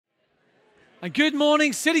And good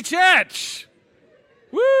morning, City Church.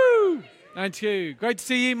 Woo! And you. Great to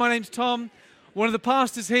see you. My name's Tom, one of the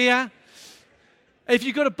pastors here. If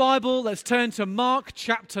you've got a Bible, let's turn to Mark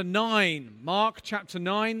chapter 9. Mark chapter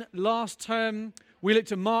 9. Last term, we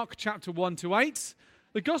looked at Mark chapter 1 to 8.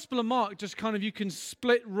 The Gospel of Mark just you can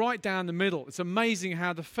split right down the middle. It's amazing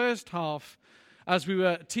how the first half, as we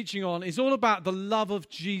were teaching on, is all about the love of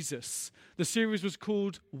Jesus. The series was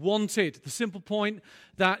called Wanted. The simple point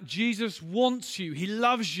that Jesus wants you. He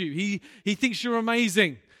loves you. He thinks you're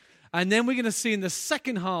amazing. And then we're going to see in the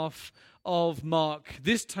second half of Mark,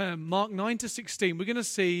 this term, Mark 9 to 16, we're going to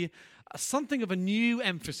see something of a new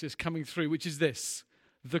emphasis coming through, which is this: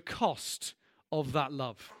 the cost of that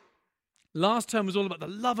love. Last term was all about the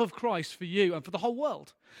love of Christ for you and for the whole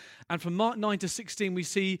world. And from Mark 9 to 16, we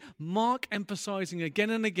see Mark emphasizing again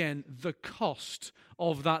and again the cost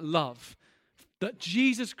of that love. That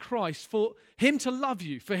Jesus Christ, for him to love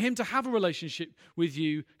you, for him to have a relationship with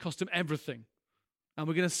you, cost him everything. And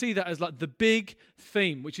we're going to see that as like the big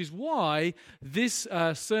theme, which is why this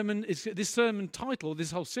sermon title, this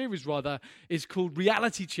whole series rather, is called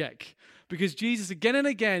Reality Check. Because Jesus again and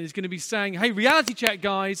again is going to be saying, hey, reality check,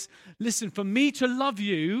 guys. Listen, for me to love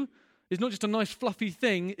you is not just a nice fluffy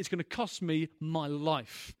thing. It's going to cost me my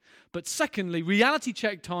life. But secondly, reality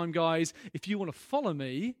check time, guys. If you want to follow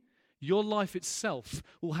me, your life itself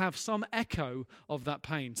will have some echo of that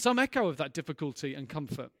pain, some echo of that difficulty and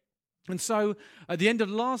comfort. And so at the end of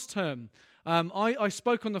last term, I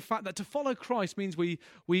spoke on the fact that to follow Christ means we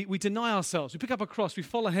deny ourselves. We pick up a cross, we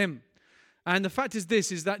follow him. And the fact is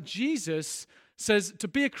this, is that Jesus says to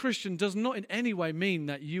be a Christian does not in any way mean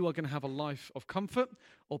that you are going to have a life of comfort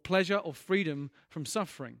or pleasure or freedom from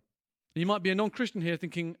suffering. You might be a non-Christian here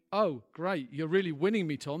thinking, oh, great, you're really winning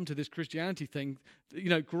me, Tom, to this Christianity thing. You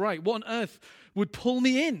know, great. What on earth would pull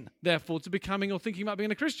me in, therefore, to becoming or thinking about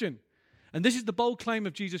being a Christian? And this is the bold claim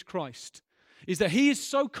of Jesus Christ, is that he is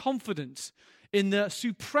so confident in the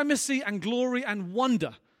supremacy and glory and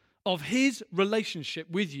wonder of his relationship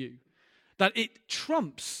with you that it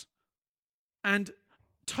trumps and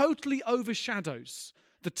totally overshadows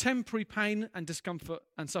the temporary pain and discomfort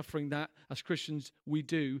and suffering that, as Christians, we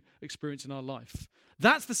do experience in our life.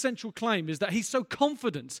 That's the central claim, is that he's so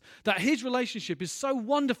confident that his relationship is so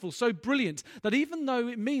wonderful, so brilliant, that even though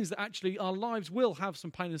it means that actually our lives will have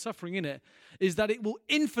some pain and suffering in it, is that it will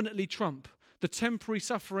infinitely trump the temporary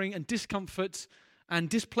suffering and discomfort and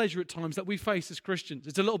displeasure at times that we face as Christians.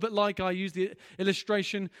 It's a little bit like I use the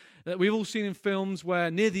illustration that we've all seen in films where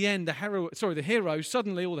near the end, the hero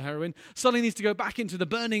suddenly, or the heroine, suddenly needs to go back into the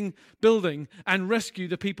burning building and rescue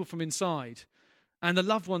the people from inside. And the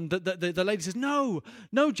loved one, the lady says, no,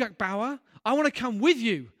 Jack Bauer, I want to come with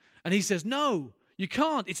you. And he says, no, you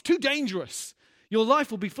can't. It's too dangerous. Your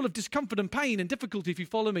life will be full of discomfort and pain and difficulty if you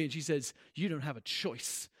follow me. And she says, you don't have a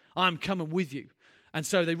choice. I'm coming with you. And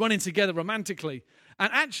so they run in together romantically. And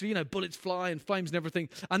actually, bullets fly and flames and everything.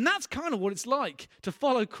 And that's kind of what it's like to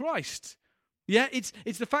follow Christ. Yeah, it's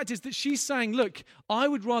the fact is that she's saying, look, I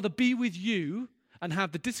would rather be with you and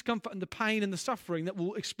have the discomfort and the pain and the suffering that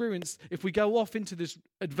we'll experience if we go off into this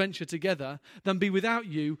adventure together than be without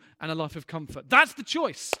you and a life of comfort. That's the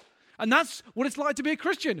choice. And that's what it's like to be a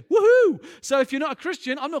Christian. Woohoo! So if you're not a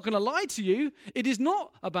Christian, I'm not going to lie to you. It is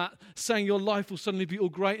not about saying your life will suddenly be all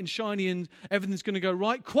great and shiny and everything's going to go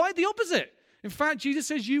right. Quite the opposite. In fact, Jesus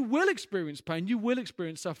says you will experience pain. You will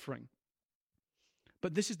experience suffering.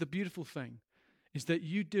 But this is the beautiful thing, is that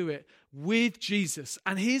you do it with Jesus.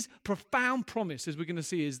 And his profound promise, as we're going to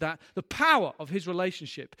see, is that the power of his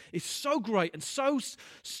relationship is so great and so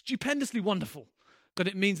stupendously wonderful that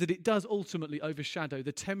it means that it does ultimately overshadow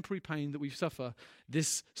the temporary pain that we suffer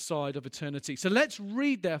this side of eternity. So let's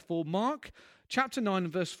read, therefore, Mark chapter 9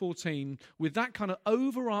 and verse 14 with that kind of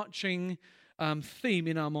overarching theme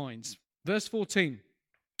in our minds. Verse 14,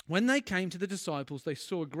 when they came to the disciples, they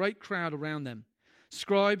saw a great crowd around them,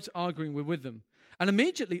 scribes arguing with them. And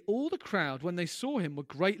immediately all the crowd, when they saw him, were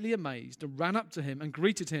greatly amazed and ran up to him and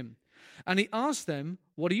greeted him. And he asked them,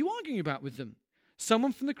 what are you arguing about with them?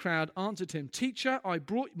 Someone from the crowd answered him, Teacher, I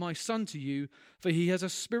brought my son to you, for he has a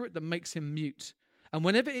spirit that makes him mute. And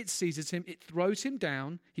whenever it seizes him, it throws him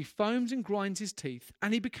down, he foams and grinds his teeth,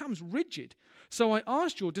 and he becomes rigid. So I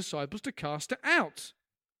asked your disciples to cast it out,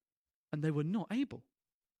 and they were not able.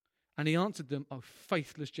 And he answered them, O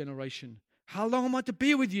faithless generation, how long am I to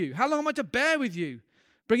be with you? How long am I to bear with you?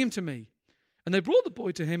 Bring him to me. And they brought the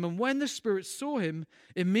boy to him, and when the spirit saw him,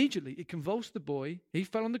 immediately it convulsed the boy. He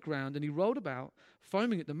fell on the ground, and he rolled about,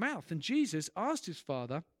 foaming at the mouth. And Jesus asked his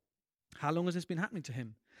father, how long has this been happening to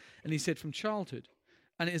him? And he said, from childhood.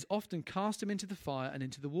 And it has often cast him into the fire and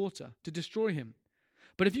into the water to destroy him.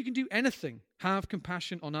 But if you can do anything, have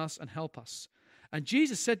compassion on us and help us." And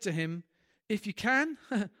Jesus said to him, "If you can,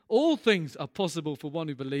 all things are possible for one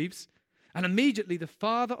who believes." And immediately the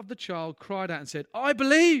father of the child cried out and said, "I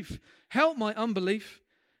believe, help my unbelief."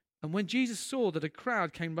 And when Jesus saw that a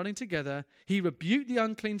crowd came running together, he rebuked the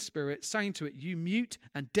unclean spirit, saying to it, "You mute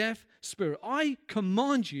and deaf spirit, I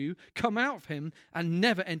command you, come out of him and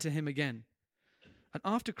never enter him again." And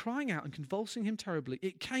after crying out and convulsing him terribly,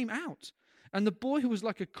 it came out. And the boy, who was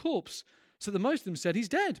like a corpse, so that most of them said, "He's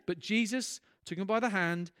dead." But Jesus took him by the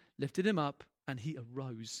hand, lifted him up, and he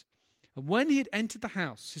arose. And when he had entered the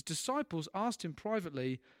house, his disciples asked him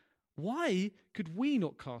privately, "Why could we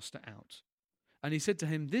not cast it out?" And he said to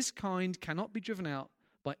him, "This kind cannot be driven out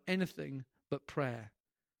by anything but prayer."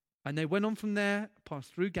 And they went on from there,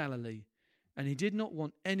 passed through Galilee. And he did not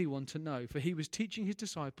want anyone to know, for he was teaching his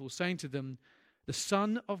disciples, saying to them, "The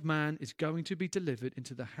Son of Man is going to be delivered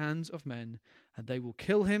into the hands of men, and they will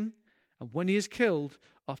kill him. And when he is killed,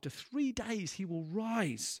 after 3 days he will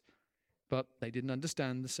rise." But they didn't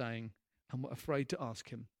understand the saying and were afraid to ask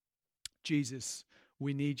him. Jesus,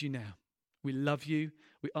 we need you now. We love you.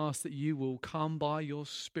 We ask that you will come by your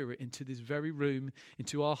Spirit into this very room,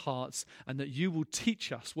 into our hearts, and that you will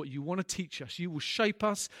teach us what you want to teach us. You will shape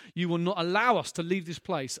us. You will not allow us to leave this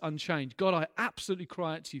place unchanged. God, I absolutely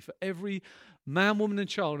cry out to you for every man, woman, and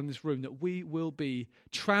child in this room that we will be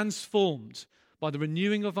transformed by the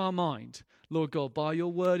renewing of our mind, Lord God, by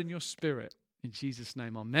your word and your Spirit. In Jesus'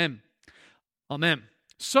 name, amen. Amen.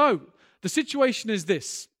 So, the situation is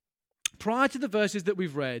this. Prior to the verses that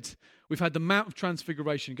we've read, we've had the Mount of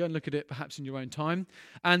Transfiguration. Go and look at it perhaps in your own time.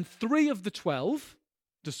 And 3 of the 12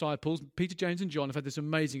 disciples, Peter, James, and John, have had this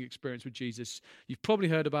amazing experience with Jesus. You've probably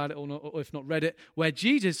heard about it or if not read it, where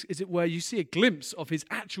Jesus, where you see a glimpse of his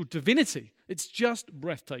actual divinity. It's just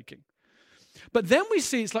breathtaking. But then we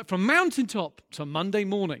see it's like from mountaintop to Monday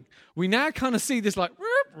morning. We now kind of see this like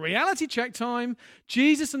reality check time.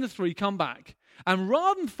 Jesus and the 3 come back. And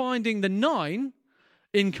rather than finding the 9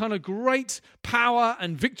 in kind of great power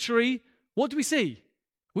and victory, what do we see?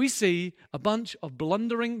 We see a bunch of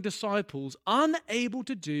blundering disciples unable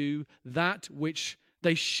to do that which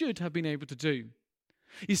they should have been able to do.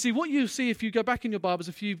 You see, what you see if you go back in your Bibles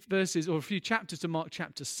a few verses or a few chapters to Mark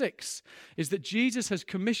chapter 6 is that Jesus has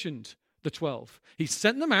commissioned the 12. He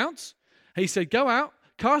sent them out. He said, "Go out,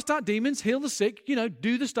 cast out demons, heal the sick,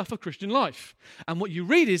 do the stuff of Christian life." And what you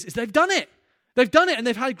read is they've done it. They've done it and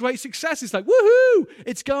they've had great success. It's like, woohoo,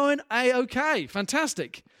 it's going A-okay,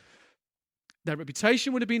 fantastic. Their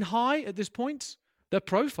reputation would have been high at this point. Their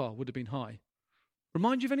profile would have been high.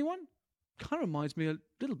 Remind you of anyone? Kind of reminds me a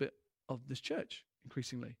little bit of this church,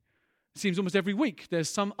 increasingly. It seems almost every week there's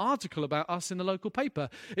some article about us in the local paper.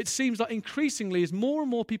 It seems like increasingly as more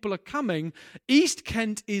and more people are coming, East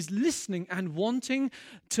Kent is listening and wanting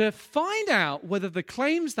to find out whether the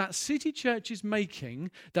claims that City Church is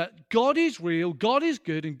making, that God is real, God is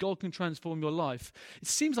good, and God can transform your life, it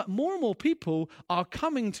seems like more and more people are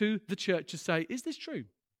coming to the church to say, is this true?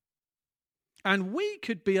 And we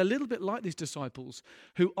could be a little bit like these disciples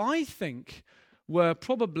who I think were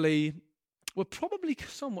probably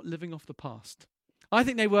somewhat living off the past. I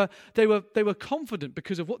think they were confident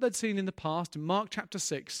because of what they'd seen in the past in Mark chapter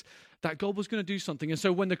 6 that God was going to do something. And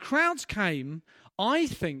so when the crowds came, I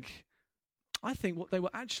think what they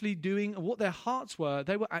were actually doing and what their hearts were,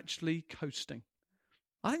 they were actually coasting.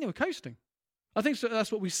 I think they were coasting. I think so.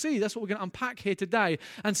 That's what we see. That's what we're going to unpack here today.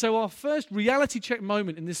 And so our first reality check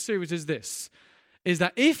moment in this series is this, is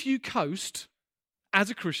that if you coast as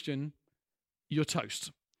a Christian, you're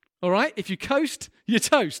toast. All right? If you coast, you're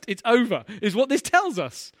toast. It's over, is what this tells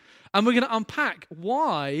us. And we're going to unpack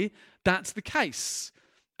why that's the case.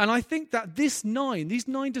 And I think that these 9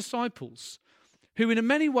 disciples, who in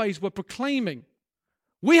many ways were proclaiming,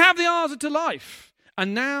 we have the answer to life.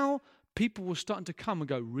 And now people were starting to come and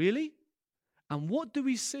go, really? And what do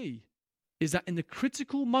we see is that in the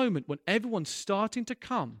critical moment when everyone's starting to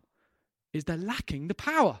come, is they're lacking the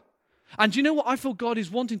power. And do you know what? I feel God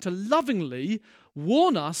is wanting to lovingly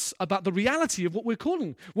warn us about the reality of what we're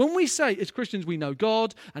calling. When we say as Christians we know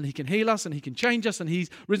God and he can heal us and he can change us and he's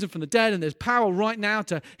risen from the dead and there's power right now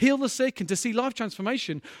to heal the sick and to see life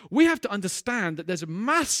transformation, we have to understand that there's a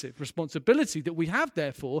massive responsibility that we have,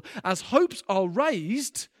 therefore, as hopes are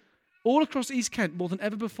raised all across East Kent more than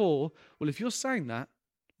ever before. Well, if you're saying that,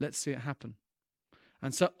 let's see it happen.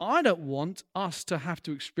 And so I don't want us to have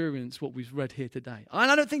to experience what we've read here today. And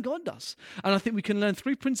I don't think God does. And I think we can learn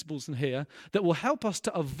 3 principles in here that will help us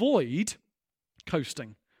to avoid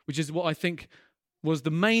coasting, which is what I think was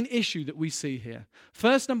the main issue that we see here.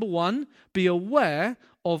 First, number one, be aware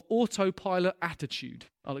of autopilot attitude.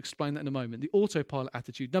 I'll explain that in a moment. The autopilot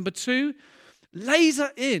attitude. Number two,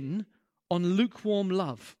 laser in on lukewarm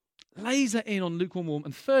love. Laser in on lukewarm warm.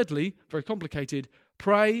 And thirdly, very complicated,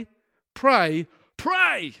 pray, pray,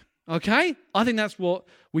 pray. Okay? I think that's what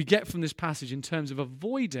we get from this passage in terms of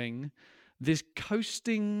avoiding this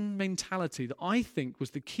coasting mentality that I think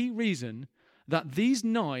was the key reason that these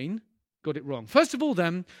 9 got it wrong. First of all,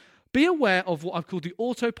 then, be aware of what I've called the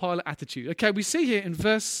autopilot attitude. Okay, we see here in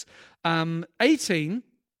verse 18,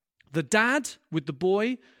 the dad with the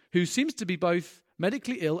boy who seems to be both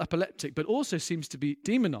medically ill, epileptic, but also seems to be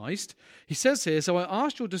demonized. He says here, so I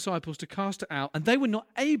asked your disciples to cast it out, and they were not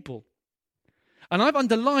able. And I've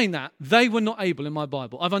underlined that. They were not able in my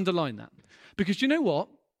Bible. I've underlined that. Because you know what?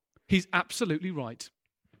 He's absolutely right.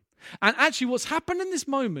 And actually what's happened in this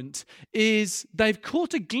moment is they've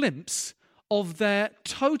caught a glimpse of their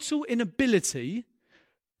total inability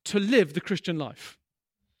to live the Christian life.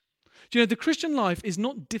 Do you know, the Christian life is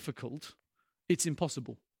not difficult, it's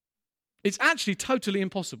impossible. It's actually totally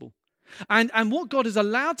impossible. And what God has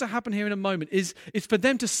allowed to happen here in a moment is for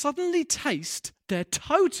them to suddenly taste their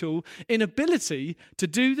total inability to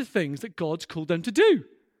do the things that God's called them to do.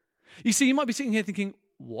 You see, you might be sitting here thinking,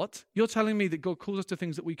 what? You're telling me that God calls us to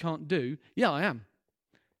things that we can't do? Yeah, I am.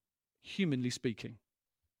 Humanly speaking.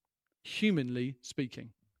 Humanly speaking.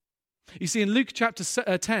 You see, in Luke chapter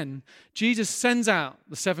 10, Jesus sends out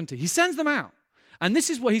the 70. He sends them out. And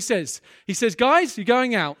this is what he says. He says, guys, you're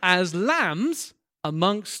going out as lambs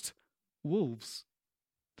amongst wolves.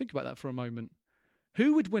 Think about that for a moment.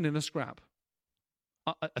 Who would win in a scrap?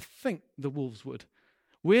 I think the wolves would.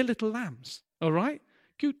 We're little lambs, all right?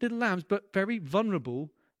 Cute little lambs, but very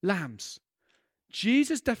vulnerable lambs.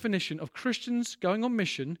 Jesus' definition of Christians going on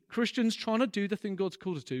mission, Christians trying to do the thing God's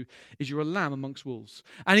called us to, is you're a lamb amongst wolves.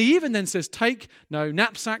 And he even then says, take no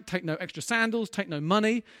knapsack, take no extra sandals, take no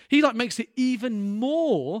money. He makes it even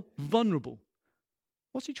more vulnerable.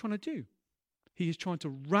 What's he trying to do? He is trying to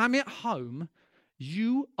ram it home.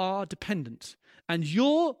 You are dependent. And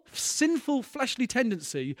your sinful fleshly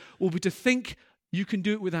tendency will be to think you can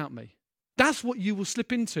do it without me. That's what you will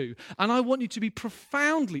slip into. And I want you to be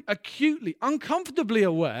profoundly, acutely, uncomfortably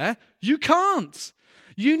aware you can't.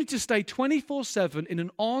 You need to stay 24/7 in an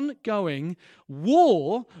ongoing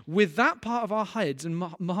war with that part of our heads and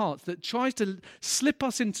hearts that tries to slip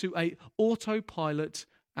us into a autopilot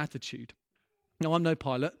attitude. Now, I'm no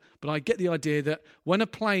pilot, but I get the idea that when a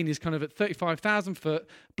plane is kind of at 35,000 foot,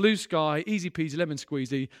 blue sky, easy peasy, lemon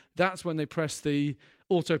squeezy, that's when they press the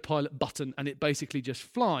autopilot button and it basically just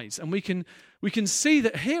flies. And we can see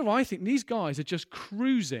that here, I think these guys are just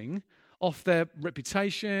cruising off their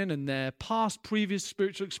reputation and their previous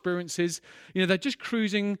spiritual experiences. You know, they're just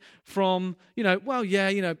cruising from,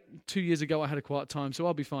 2 years ago I had a quiet time, so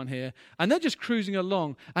I'll be fine here. And they're just cruising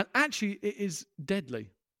along. And actually, it is deadly.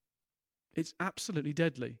 It's absolutely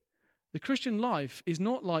deadly. The Christian life is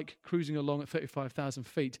not like cruising along at 35,000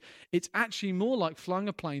 feet. It's actually more like flying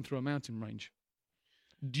a plane through a mountain range.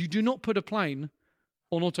 You do not put a plane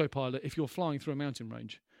on autopilot if you're flying through a mountain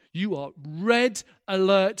range. You are red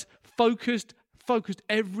alert, focused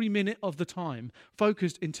every minute of the time,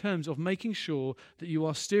 focused in terms of making sure that you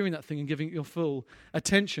are steering that thing and giving it your full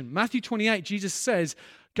attention. Matthew 28, Jesus says,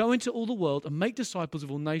 go into all the world and make disciples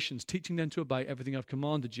of all nations, teaching them to obey everything I've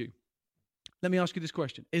commanded you. Let me ask you this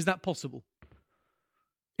question. Is that possible?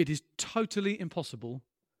 It is totally impossible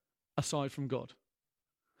aside from God.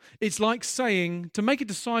 It's like saying, to make a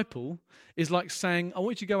disciple is like saying, I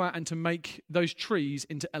want you to go out and to make those trees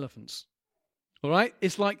into elephants. All right?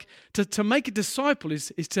 It's like to make a disciple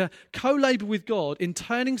is to co-labor with God in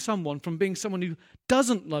turning someone from being someone who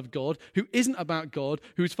doesn't love God, who isn't about God,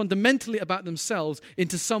 who is fundamentally about themselves,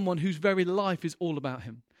 into someone whose very life is all about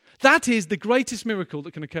him. That is the greatest miracle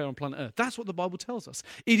that can occur on planet Earth. That's what the Bible tells us.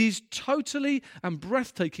 It is totally and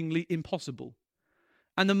breathtakingly impossible.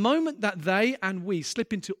 And the moment that they and we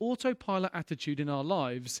slip into autopilot attitude in our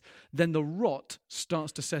lives, then the rot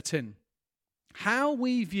starts to set in. How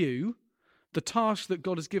we view the task that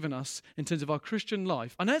God has given us in terms of our Christian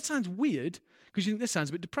life. I know it sounds weird because you think this sounds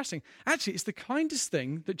a bit depressing. Actually, it's the kindest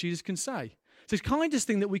thing that Jesus can say. It's the kindest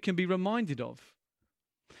thing that we can be reminded of.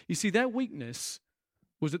 You see, their weakness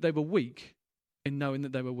was that they were weak in knowing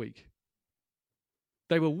that they were weak.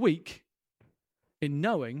 They were weak in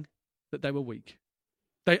knowing that they were weak.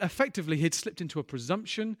 They effectively had slipped into a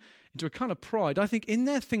presumption, into a kind of pride. I think in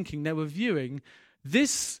their thinking, they were viewing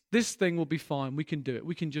this thing will be fine. We can do it.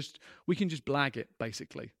 We can just blag it,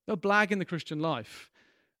 basically. They're blagging the Christian life.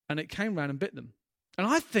 And it came round and bit them. And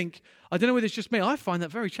I don't know whether it's just me, I find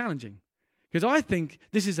that very challenging. Because I think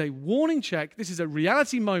this is a warning check. This is a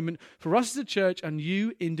reality moment for us as a church and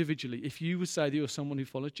you individually, if you would say that you're someone who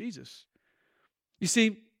follows Jesus. You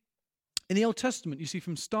see, in the Old Testament, you see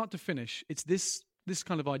from start to finish, it's this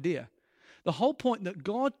kind of idea. The whole point that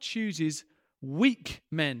God chooses weak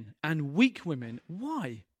men and weak women.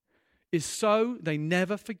 Why? Is so they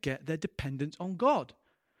never forget their dependence on God.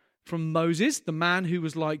 From Moses, the man who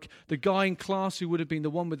was like the guy in class who would have been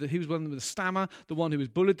the one with the stammer, the one who was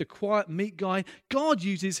bullied, the quiet, meek guy. God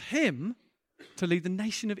uses him to lead the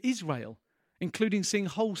nation of Israel, including seeing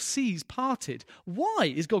whole seas parted.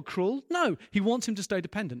 Why? Is God cruel? No, he wants him to stay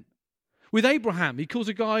dependent. With Abraham, he calls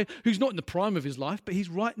a guy who's not in the prime of his life, but he's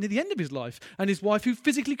right near the end of his life, and his wife who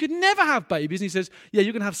physically could never have babies, and he says, yeah,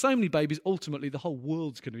 you're going to have so many babies, ultimately the whole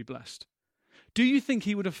world's going to be blessed. Do you think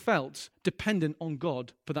he would have felt dependent on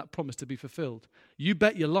God for that promise to be fulfilled? You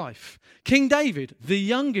bet your life. King David, the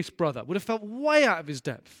youngest brother, would have felt way out of his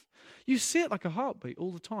depth. You see it like a heartbeat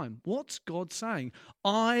all the time. What's God saying?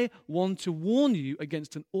 I want to warn you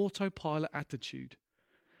against an autopilot attitude.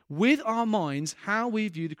 With our minds, how we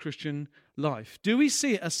view the Christian life. Do we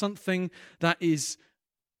see it as something that is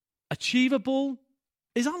achievable?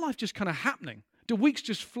 Is our life just kind of happening? Do weeks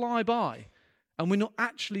just fly by? And we're not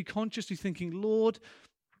actually consciously thinking, Lord,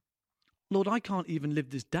 I can't even live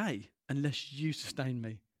this day unless you sustain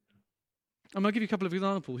me. I'm going to give you a couple of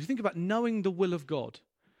examples. You think about knowing the will of God.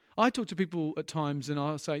 I talk to people at times and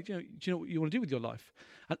I'll say, do you know what you want to do with your life?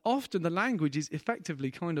 And often the language is effectively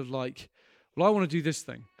kind of like, well, I want to do this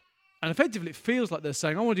thing. And effectively it feels like they're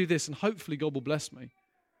saying, I want to do this and hopefully God will bless me.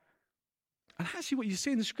 And actually what you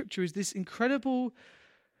see in the scripture is this incredible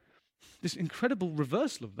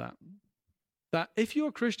reversal of that. That if you're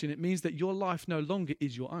a Christian, it means that your life no longer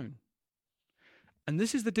is your own. And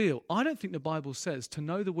this is the deal. I don't think the Bible says to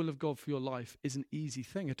know the will of God for your life is an easy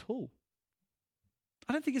thing at all.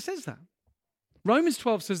 I don't think it says that. Romans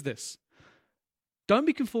 12 says this. Don't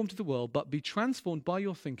be conformed to the world, but be transformed by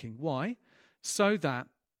your thinking. Why? So that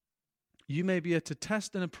you may be able to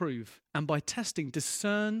test and approve, and by testing,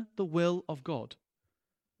 discern the will of God.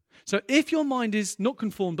 So if your mind is not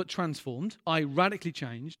conformed but transformed, i.e. radically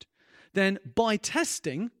changed, then by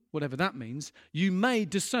testing, whatever that means, you may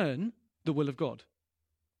discern the will of God.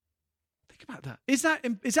 Think about that. Is that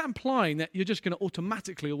implying that you're just going to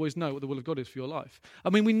automatically always know what the will of God is for your life? I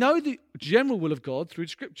mean, we know the general will of God through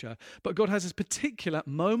Scripture, but God has this particular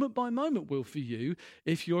moment-by-moment will for you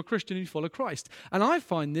if you're a Christian and you follow Christ. And I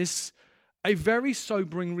find this a very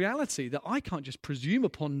sobering reality that I can't just presume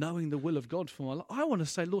upon knowing the will of God for my life. I want to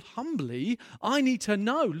say, Lord, humbly, I need to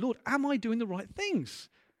know, Lord, am I doing the right things?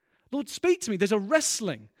 Lord, speak to me. There's a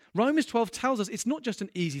wrestling. Romans 12 tells us it's not just an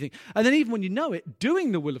easy thing. And then even when you know it,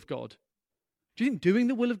 doing the will of God. Do you think doing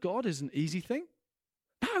the will of God is an easy thing?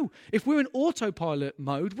 No. If we're in autopilot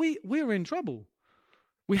mode, we're in trouble.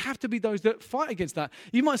 We have to be those that fight against that.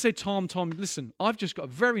 You might say, Tom, listen, I've just got a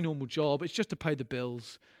very normal job. It's just to pay the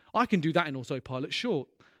bills. I can do that in autopilot, sure.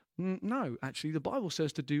 No, actually, the Bible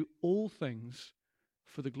says to do all things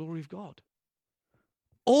for the glory of God.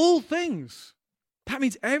 All things. That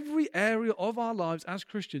means every area of our lives as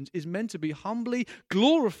Christians is meant to be humbly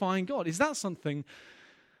glorifying God. Is that something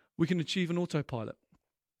we can achieve in autopilot?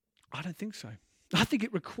 I don't think so. I think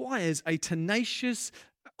it requires a tenacious,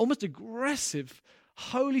 almost aggressive,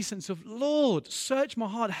 holy sense of, Lord, search my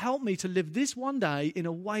heart, help me to live this one day in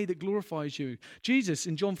a way that glorifies you. Jesus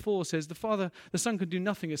in John 4 says the Son can do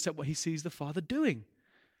nothing except what he sees the Father doing.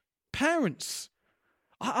 Parents,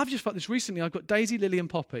 I've just felt this recently. I've got Daisy, Lily and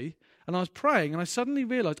Poppy, and I was praying and I suddenly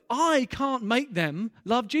realized I can't make them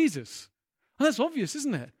love Jesus. And that's obvious,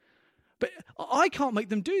 isn't it? But I can't make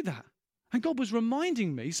them do that. And God was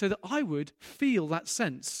reminding me so that I would feel that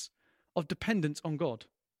sense of dependence on God.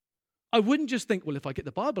 I wouldn't just think, well, if I get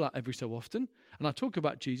the Bible out every so often and I talk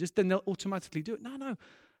about Jesus, then they'll automatically do it. No.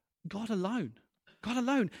 God alone. God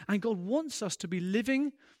alone. And God wants us to be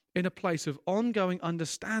living in a place of ongoing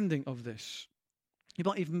understanding of this. You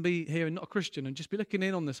might even be here and not a Christian and just be looking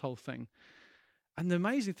in on this whole thing. And the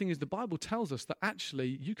amazing thing is the Bible tells us that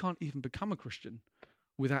actually you can't even become a Christian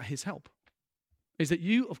without his help. Is that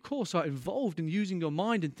you, of course, are involved in using your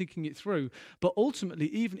mind and thinking it through, but ultimately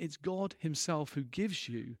even it's God himself who gives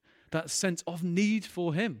you that sense of need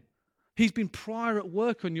for him. He's been prior at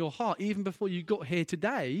work on your heart even before you got here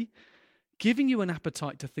today, giving you an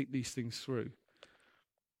appetite to think these things through.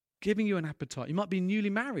 Giving you an appetite. You might be newly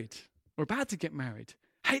married or about to get married.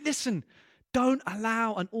 Hey, listen, don't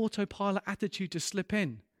allow an autopilot attitude to slip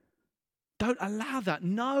in. Don't allow that.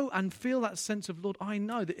 Know and feel that sense of, Lord, I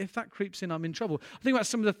know that if that creeps in, I'm in trouble. I think about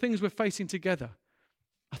some of the things we're facing together.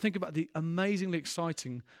 I think about the amazingly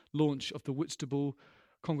exciting launch of the Whitstable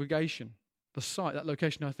congregation. the site, that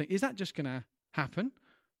location, I think, is that just going to happen?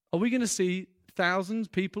 Are we going to see thousands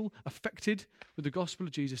of people affected with the gospel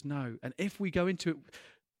of Jesus? No. And if we go into it,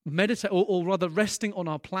 meditate, or rather resting on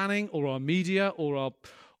our planning or our media or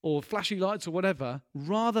flashy lights or whatever,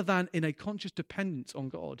 rather than in a conscious dependence on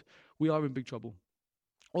God, we are in big trouble.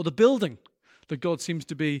 Or the building that God seems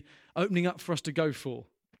to be opening up for us to go for.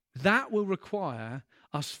 That will require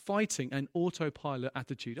us fighting an autopilot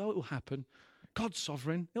attitude. Oh, it will happen. God's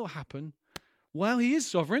sovereign. It will happen. Well, he is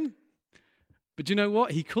sovereign. But you know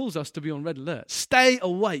what? He calls us to be on red alert. Stay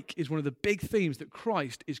awake is one of the big themes that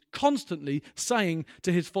Christ is constantly saying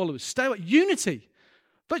to his followers. Stay awake. Unity.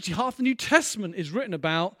 Virtually half the New Testament is written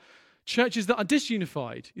about churches that are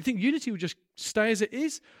disunified. You think unity will just stay as it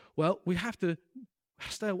is? Well, we have to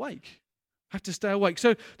stay awake. Have to stay awake.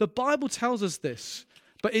 So the Bible tells us this,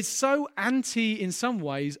 but it's so anti, in some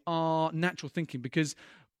ways, our natural thinking, because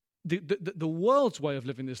the world's way of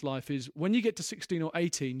living this life is when you get to 16 or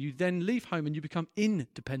 18, you then leave home and you become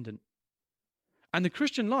independent. And the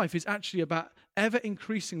Christian life is actually about ever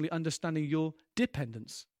increasingly understanding your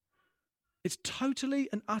dependence. It's totally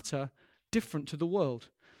and utter different to the world.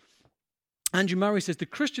 Andrew Murray says the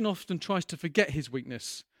Christian often tries to forget his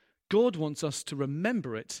weakness. God wants us to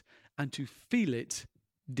remember it and to feel it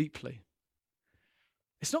deeply.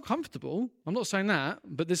 It's not comfortable. I'm not saying that,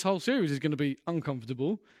 but this whole series is going to be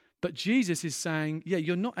uncomfortable. But Jesus is saying, yeah,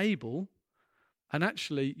 you're not able, and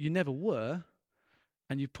actually you never were,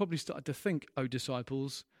 and you've probably started to think, oh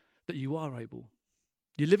disciples, that you are able.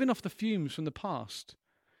 You're living off the fumes from the past.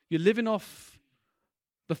 You're living off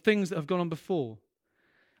the things that have gone on before.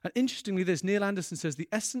 And interestingly Neil Anderson says the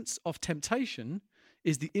essence of temptation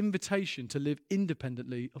is the invitation to live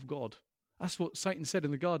independently of God. That's what Satan said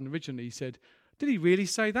in the garden originally. He said, did he really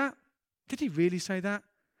say that? Did he really say that?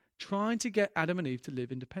 Trying to get Adam and Eve to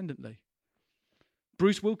live independently.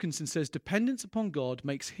 Bruce Wilkinson says, dependence upon God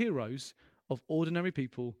makes heroes of ordinary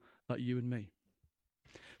people like you and me.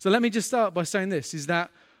 So let me just start by saying this, is that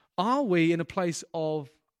are we in a place of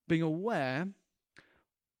being aware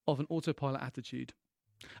of an autopilot attitude?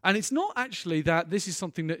 And it's not actually that this is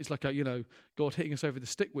something that is like God hitting us over the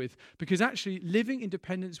stick with, because actually living in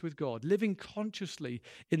dependence with God, living consciously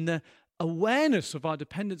in the awareness of our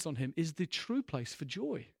dependence on him is the true place for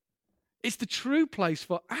joy. It's the true place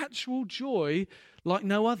for actual joy like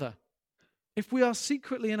no other. If we are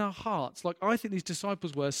secretly in our hearts, like I think these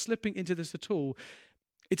disciples were, slipping into this at all,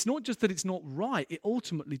 it's not just that it's not right, it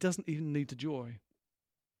ultimately doesn't even lead to joy.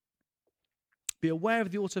 Be aware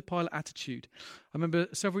of the autopilot attitude. I remember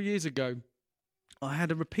several years ago, I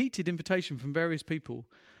had a repeated invitation from various people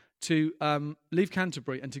to leave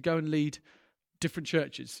Canterbury and to go and lead different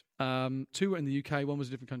churches. Two were in the UK, one was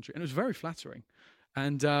a different country. And it was very flattering.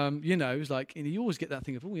 And, it was like, you always get that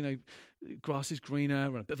thing of, grass is greener,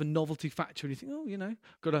 and a bit of a novelty factor. And you think,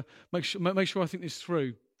 got to make sure I think this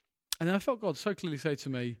through. And then I felt God so clearly say to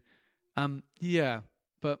me, yeah,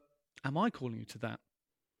 but am I calling you to that?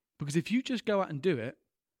 Because if you just go out and do it,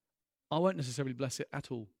 I won't necessarily bless it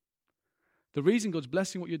at all. The reason God's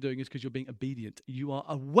blessing what you're doing is because you're being obedient. You are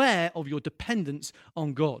aware of your dependence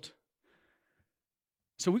on God.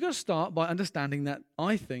 So we've got to start by understanding that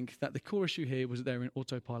I think that the core issue here was that they're in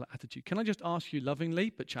autopilot attitude. Can I just ask you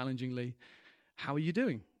lovingly but challengingly, how are you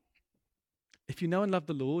doing? If you know and love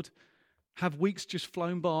the Lord, have weeks just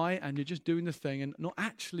flown by and you're just doing the thing and not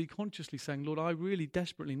actually consciously saying, Lord, I really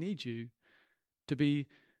desperately need you to be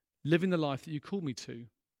living the life that you call me to.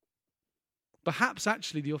 Perhaps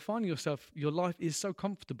actually you're finding yourself, your life is so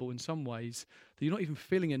comfortable in some ways that you're not even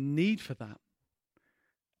feeling a need for that.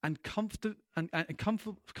 And comfort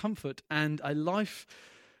and a life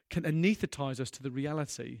can anesthetize us to the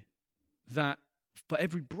reality that for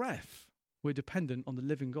every breath we're dependent on the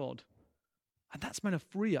living God. And that's meant to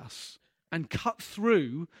free us and cut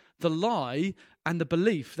through the lie and the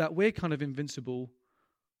belief that we're kind of invincible,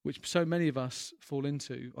 which so many of us fall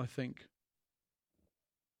into, I think.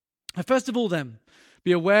 First of all then,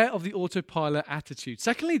 be aware of the autopilot attitude.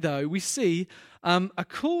 Secondly, though, we see a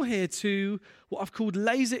call here to what I've called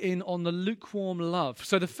laser in on the lukewarm love.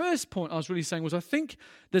 So the first point I was really saying was I think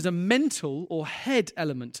there's a mental or head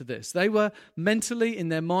element to this. They were mentally, in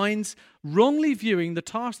their minds, wrongly viewing the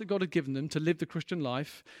task that God had given them to live the Christian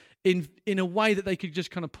life in a way that they could just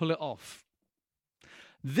kind of pull it off.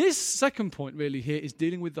 This second point really here is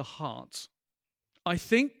dealing with the heart. I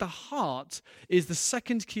think the heart is the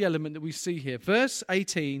second key element that we see here. Verse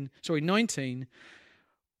 19,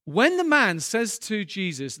 when the man says to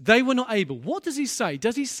Jesus, they were not able, what does he say?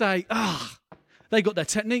 Does he say, they got their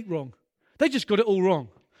technique wrong. They just got it all wrong.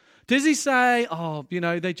 Does he say,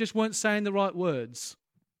 they just weren't saying the right words?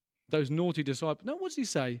 Those naughty disciples. No, what does he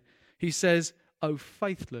say? He says, "O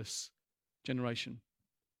faithless generation."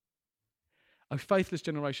 "O faithless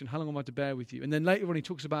generation, how long am I to bear with you?" And then later on he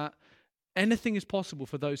talks about anything is possible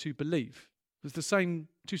for those who believe. It's the same,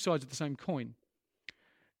 two sides of the same coin.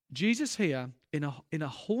 Jesus here, in a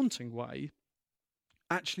haunting way,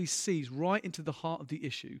 actually sees right into the heart of the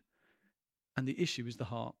issue. And the issue is the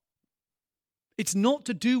heart. It's not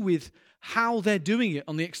to do with how they're doing it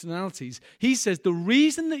on the externalities. He says the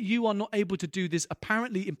reason that you are not able to do this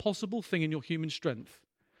apparently impossible thing in your human strength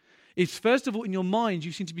is, first of all, in your mind,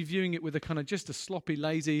 you seem to be viewing it with a kind of just a sloppy,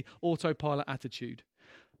 lazy, autopilot attitude.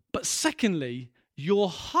 But secondly, your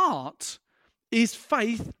heart is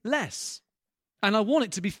faithless. And I want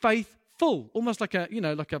it to be faithful, almost like a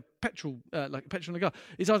petrol in a car.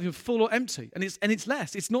 It's either full or empty, and it's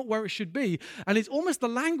less. It's not where it should be. And it's almost the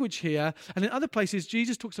language here, and in other places,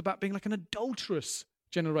 Jesus talks about being like an adulterous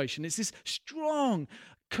generation. It's this strong,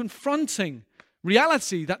 confronting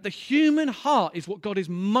reality that the human heart is what God is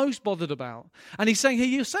most bothered about. And he's saying here,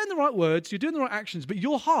 you're saying the right words, you're doing the right actions, but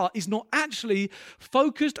your heart is not actually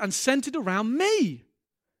focused and centered around me.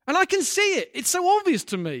 And I can see it. It's so obvious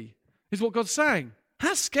to me, is what God's saying.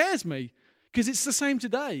 That scares me, because it's the same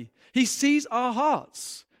today. He sees our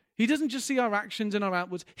hearts. He doesn't just see our actions and our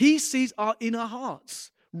outwards. He sees our inner hearts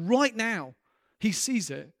right now. He sees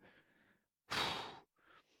it.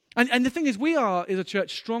 And the thing is, we are, as a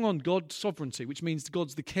church, strong on God's sovereignty, which means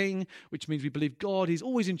God's the king, which means we believe God is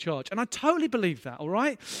always in charge. And I totally believe that, all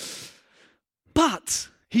right? But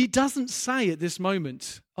he doesn't say at this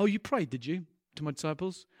moment, "Oh, you prayed, did you, to my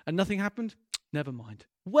disciples? And nothing happened? Never mind.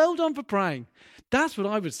 Well done for praying." That's what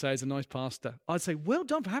I would say as a nice pastor. I'd say, well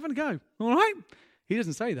done for having a go, all right? He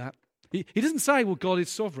doesn't say that. He doesn't say, well, God is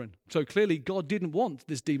sovereign. So clearly God didn't want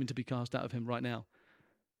this demon to be cast out of him right now.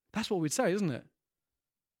 That's what we'd say, isn't it?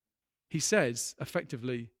 He says,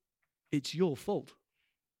 effectively, it's your fault.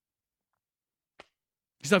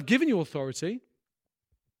 He says, I've given you authority.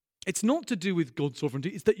 It's not to do with God's sovereignty.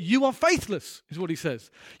 It's that you are faithless, is what he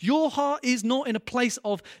says. Your heart is not in a place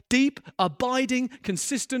of deep, abiding,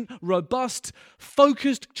 consistent, robust,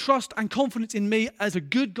 focused trust and confidence in me as a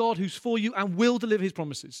good God who's for you and will deliver his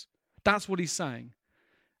promises. That's what he's saying.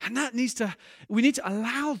 And we need to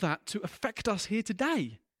allow that to affect us here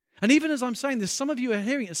today. And even as I'm saying this, some of you are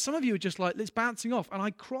hearing it, some of you are just like, it's bouncing off. And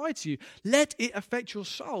I cry to you, let it affect your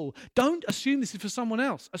soul. Don't assume this is for someone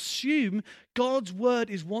else. Assume God's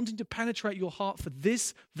word is wanting to penetrate your heart for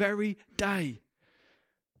this very day.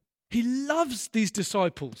 He loves these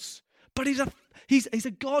disciples, but he's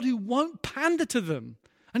a God who won't pander to them.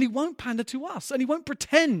 And he won't pander to us. And he won't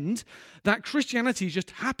pretend that Christianity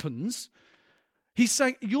just happens. He's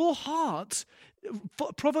saying, your heart,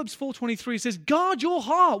 Proverbs 4:23 says, guard your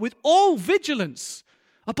heart with all vigilance,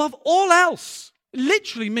 above all else. It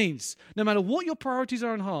literally means, no matter what your priorities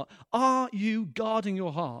are in heart, are you guarding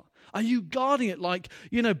your heart? Are you guarding it like,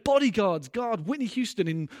 bodyguards guard Whitney Houston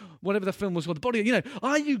in whatever the film was called,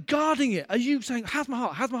 are you guarding it? Are you saying, how's my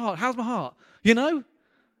heart, how's my heart, how's my heart?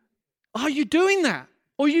 Are you doing that?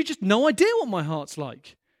 Or you just no idea what my heart's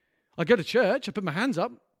like? I go to church, I put my hands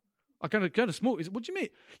up, I go to smoke. What do you mean?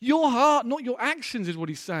 Your heart, not your actions, is what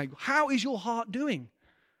he's saying. How is your heart doing?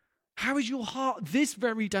 How is your heart this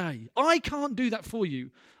very day? I can't do that for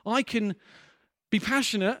you. I can be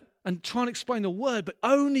passionate and try and explain the word, but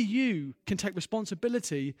only you can take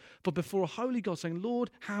responsibility for before a holy God saying,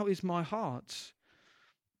 Lord, how is my heart?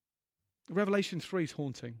 Revelation 3 is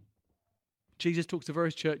haunting. Jesus talks to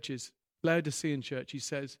various churches. Laodicean church, he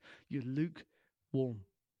says, you're lukewarm,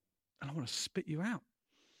 and I want to spit you out.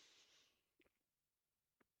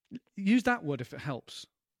 Use that word if it helps.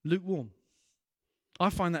 Lukewarm.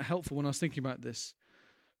 I find that helpful when I was thinking about this.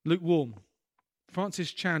 Lukewarm.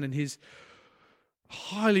 Francis Chan, in his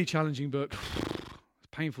highly challenging book, it's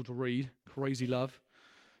painful to read, Crazy Love.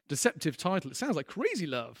 Deceptive title. It sounds like Crazy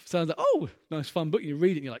Love. Sounds like, oh, nice fun book. You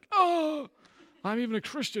read it and you're like, oh, I'm even a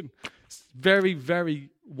Christian. It's very, very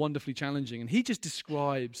wonderfully challenging. And he just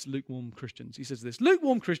describes lukewarm Christians. He says this,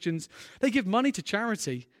 lukewarm Christians, they give money to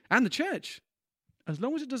charity and the church, as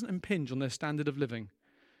long as it doesn't impinge on their standard of living.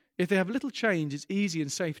 If they have little change, it's easy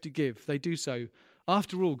and safe to give. They do so.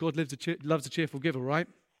 After all, God loves a cheerful giver, right?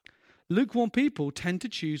 Lukewarm people tend to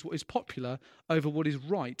choose what is popular over what is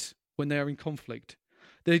right when they are in conflict.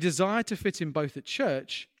 They desire to fit in both at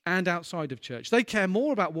church and outside of church. They care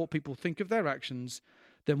more about what people think of their actions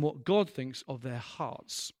than what God thinks of their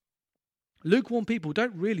hearts. Lukewarm people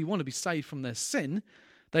don't really want to be saved from their sin.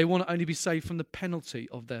 They want to only be saved from the penalty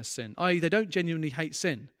of their sin. I.e., they don't genuinely hate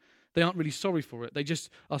sin. They aren't really sorry for it. They just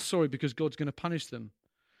are sorry because God's going to punish them.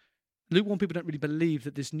 Lukewarm people don't really believe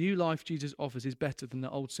that this new life Jesus offers is better than the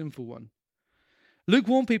old sinful one.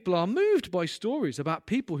 Lukewarm people are moved by stories about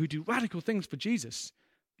people who do radical things for Jesus,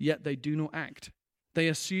 yet they do not act. They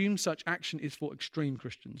assume such action is for extreme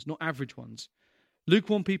Christians, not average ones.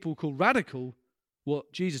 Lukewarm people call radical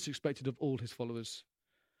what Jesus expected of all his followers.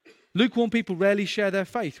 Lukewarm people rarely share their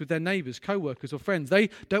faith with their neighbours, co-workers or friends. They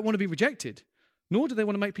don't want to be rejected, nor do they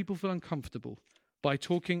want to make people feel uncomfortable by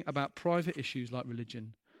talking about private issues like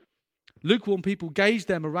religion. Lukewarm people gauge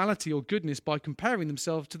their morality or goodness by comparing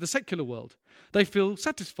themselves to the secular world. They feel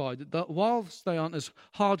satisfied that whilst they aren't as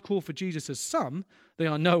hardcore for Jesus as some, they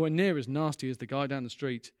are nowhere near as nasty as the guy down the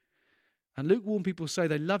street. And lukewarm people say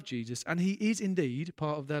they love Jesus, and he is indeed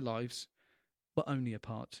part of their lives, but only a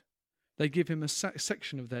part. They give him a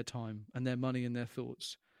section of their time and their money and their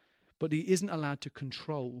thoughts, but he isn't allowed to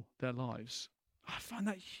control their lives. I find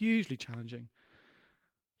that hugely challenging.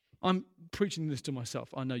 I'm preaching this to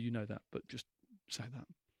myself. I know you know that, but just say that.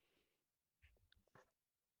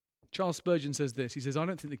 Charles Spurgeon says this. He says, I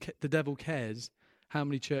don't think the devil cares how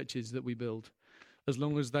many churches that we build, as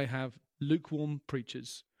long as they have lukewarm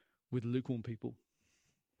preachers with lukewarm people.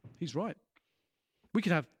 He's right. We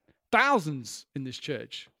could have thousands in this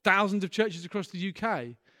church, thousands of churches across the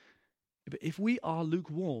UK. But if we are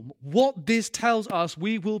lukewarm, what this tells us,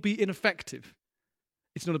 we will be ineffective.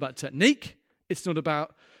 It's not about technique. It's not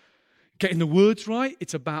about getting the words right.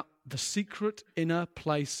 It's about the secret inner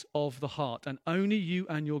place of the heart. And only you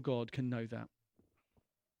and your God can know that.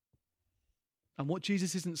 And what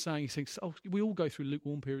Jesus isn't saying, he's saying, oh, we all go through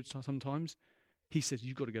lukewarm periods sometimes. He says,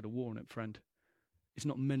 you've got to go to war on it, friend. It's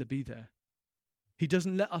not meant to be there. He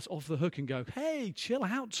doesn't let us off the hook and go, hey, chill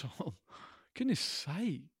out, Tom. Goodness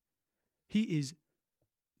sake. He is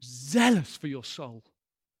zealous for your soul.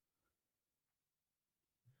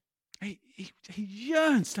 He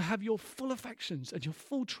yearns to have your full affections and your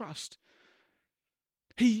full trust.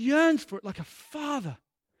 He yearns for it like a father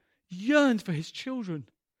yearns for his children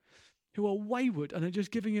who are wayward and are just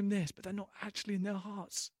giving him this, but they're not actually in their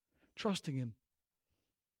hearts trusting him.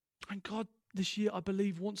 And God this year, I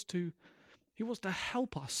believe, He wants to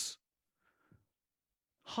help us.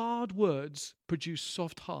 Hard words produce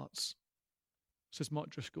soft hearts, says Mark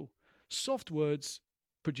Driscoll. Soft words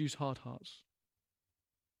produce hard hearts.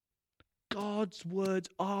 God's words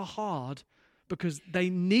are hard because they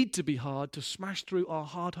need to be hard to smash through our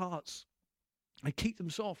hard hearts. They keep them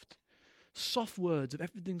soft. Soft words of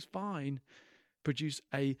everything's fine produce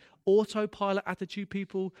a autopilot attitude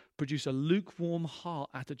people, produce a lukewarm heart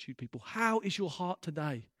attitude people. How is your heart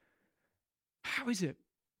today? How is it?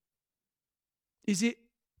 Is it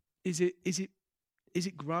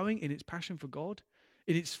growing in its passion for God?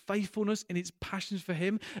 In its faithfulness, in its passions for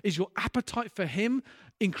him? Is your appetite for him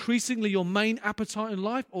increasingly your main appetite in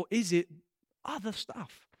life, or is it other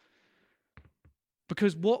stuff?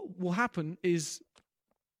 Because what will happen is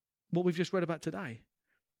what we've just read about today,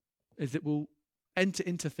 is that we'll enter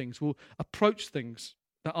into things, we'll approach things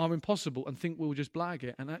that are impossible and think we'll just blag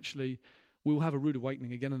it, and actually we'll have a rude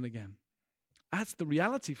awakening again and again. That's the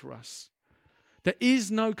reality for us. There is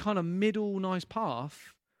no kind of middle nice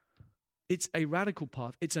path. It's a radical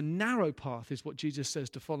path. It's a narrow path, is what Jesus says,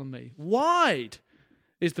 to follow me. Wide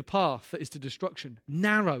is the path that is to destruction.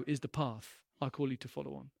 Narrow is the path I call you to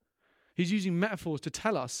follow on. He's using metaphors to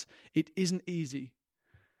tell us it isn't easy.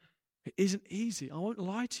 It isn't easy. I won't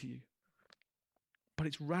lie to you. But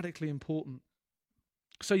it's radically important.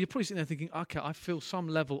 So you're probably sitting there thinking, okay, I feel some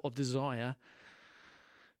level of desire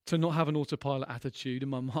to not have an autopilot attitude in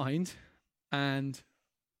my mind and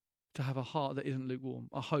to have a heart that isn't lukewarm.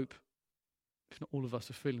 I hope, if not all of us,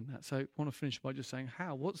 are feeling that. So I want to finish by just saying,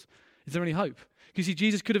 how? Is there any hope? Because see,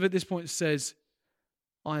 Jesus could have at this point says,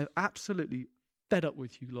 I am absolutely fed up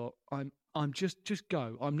with you lot. I'm just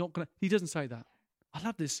go. I'm not going to. He doesn't say that. I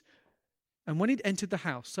love this. And when he'd entered the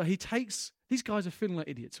house, so he takes, these guys are feeling like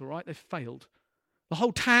idiots, all right? They've failed. The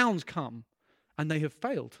whole town's come and they have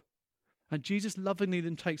failed. And Jesus lovingly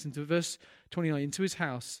then takes them to verse 29, into his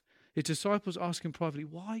house. His disciples ask him privately,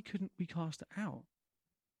 why couldn't we cast it out?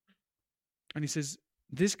 And he says,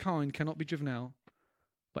 this kind cannot be driven out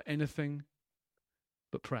by anything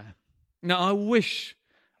but prayer. Now, I wish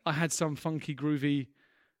I had some funky, groovy,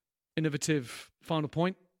 innovative final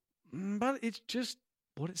point, but it's just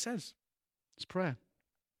what it says. It's prayer.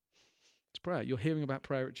 It's prayer. You're hearing about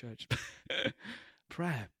prayer at church.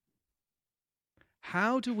 Prayer.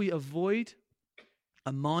 How do we avoid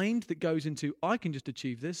a mind that goes into, I can just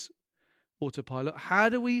achieve this, autopilot? How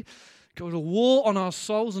do we go to war on our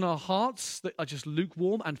souls and our hearts that are just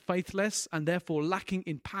lukewarm and faithless and therefore lacking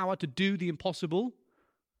in power to do the impossible?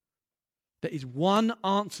 There is one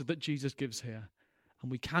answer that Jesus gives here,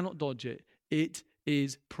 and we cannot dodge it. It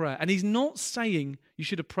is prayer. And he's not saying you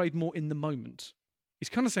should have prayed more in the moment. He's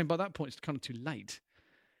kind of saying by that point it's kind of too late.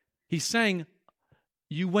 He's saying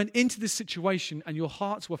you went into this situation and your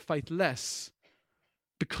hearts were faithless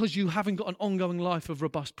because you haven't got an ongoing life of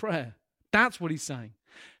robust prayer. That's what he's saying.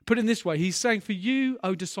 Put it in this way, he's saying for you,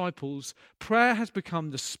 O disciples, prayer has become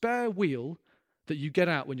the spare wheel that you get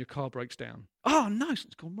out when your car breaks down. Oh, no,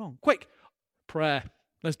 something's gone wrong. Quick, prayer.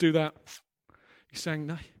 Let's do that. He's saying,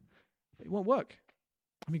 no, it won't work.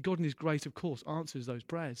 I mean, God in his grace, of course, answers those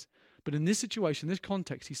prayers. But in this situation, this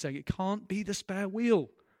context, he's saying it can't be the spare wheel.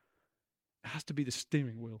 It has to be the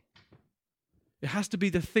steering wheel. It has to be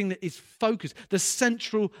the thing that is focused, the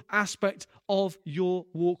central aspect of your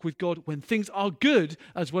walk with God when things are good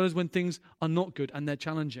as well as when things are not good and they're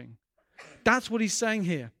challenging. That's what he's saying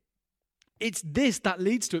here. It's this that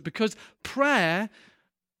leads to it because prayer,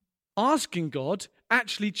 asking God,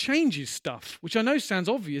 actually changes stuff, which I know sounds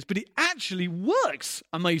obvious, but it actually works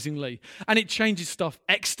amazingly. And it changes stuff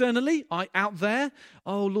externally, out there.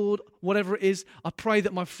 Oh, Lord, whatever it is, I pray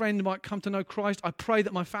that my friend might come to know Christ. I pray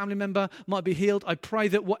that my family member might be healed. I pray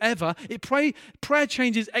that whatever. Prayer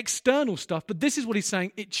changes external stuff, but this is what he's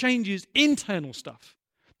saying. It changes internal stuff.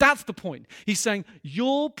 That's the point. He's saying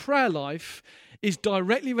your prayer life is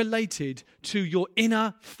directly related to your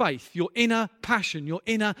inner faith, your inner passion, your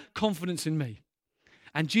inner confidence in me.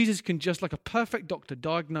 And Jesus can, just like a perfect doctor,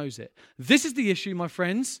 diagnose it. This is the issue, my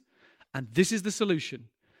friends, and this is the solution.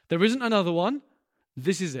 There isn't another one.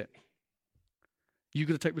 This is it. You've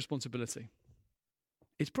got to take responsibility.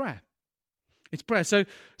 It's prayer. It's prayer. So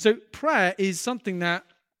prayer is something that,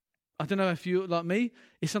 I don't know if you're like me,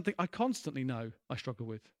 is something I constantly know I struggle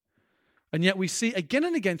with. And yet we see again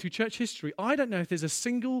and again through church history, I don't know if there's a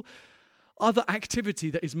single other activity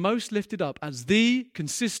that is most lifted up as the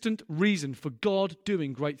consistent reason for God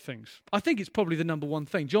doing great things. I think it's probably the number one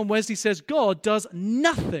thing. John Wesley says God does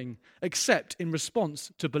nothing except in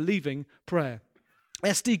response to believing prayer.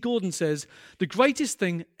 S.D. Gordon says the greatest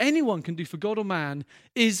thing anyone can do for God or man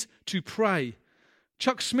is to pray.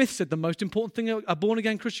 Chuck Smith said the most important thing a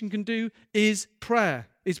born-again Christian can do is prayer,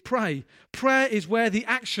 is pray. Prayer is where the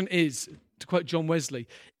action is, to quote John Wesley.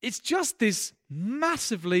 It's just this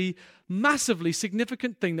massively, massively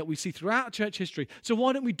significant thing that we see throughout church history. So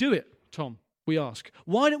why don't we do it, Tom? We ask.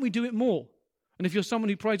 Why don't we do it more? And if you're someone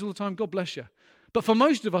who prays all the time, God bless you. But for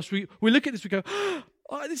most of us, we look at this, we go,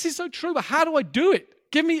 oh, this is so true, but how do I do it?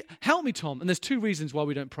 Help me, Tom. And there's two reasons why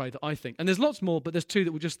we don't pray that I think. And there's lots more, but there's two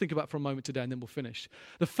that we'll just think about for a moment today and then we'll finish.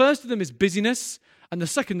 The first of them is busyness and the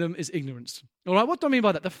second of them is ignorance. All right, what do I mean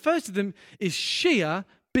by that? The first of them is sheer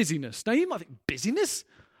busyness. Now, you might think, busyness?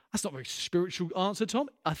 That's not a very spiritual answer, Tom.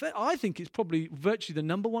 I think it's probably virtually the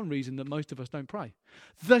number one reason that most of us don't pray.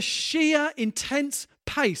 The sheer intense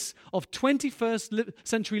pace of 21st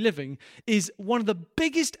century living is one of the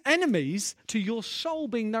biggest enemies to your soul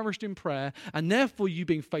being nourished in prayer and therefore you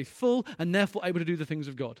being faithful and therefore able to do the things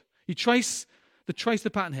of God. You trace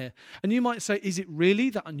the pattern here. And you might say, is it really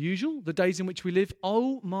that unusual, the days in which we live?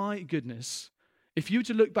 Oh my goodness. If you were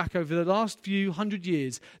to look back over the last few hundred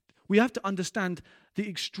years, we have to understand the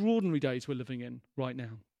extraordinary days we're living in right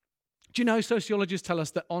now. Do you know, sociologists tell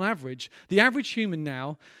us that on average, the average human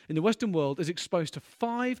now in the Western world is exposed to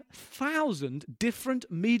 5,000 different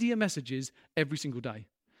media messages every single day.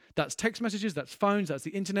 That's text messages, that's phones, that's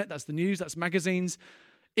the internet, that's the news, that's magazines.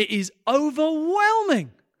 It is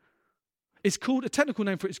overwhelming. It's called, a technical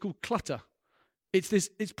name for it is called clutter. It's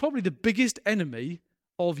probably the biggest enemy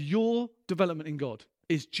of your development in God,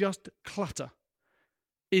 is just clutter.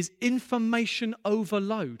 Is information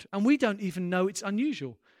overload. And we don't even know it's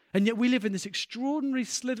unusual. And yet we live in this extraordinary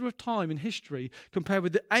slither of time in history compared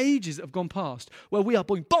with the ages that have gone past where we are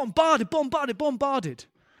being bombarded.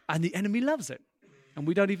 And the enemy loves it. And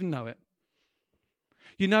we don't even know it.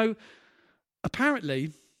 You know,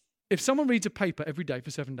 apparently, if someone reads a paper every day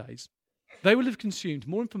for 7 days, they will have consumed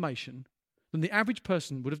more information than the average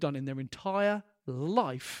person would have done in their entire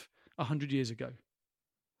life 100 years ago.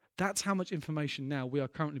 That's how much information now we are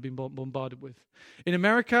currently being bombarded with. In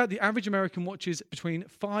America, the average American watches between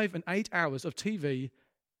 5 and 8 hours of TV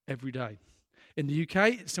every day. In the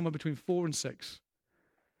UK, it's somewhere between 4 and 6.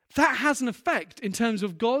 That has an effect in terms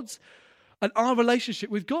of God's and our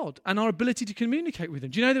relationship with God and our ability to communicate with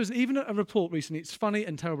Him. Do you know there was even a report recently, it's funny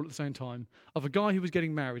and terrible at the same time, of a guy who was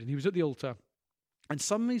getting married and he was at the altar and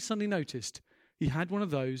suddenly noticed he had one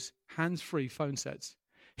of those hands-free phone sets.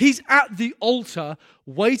 He's at the altar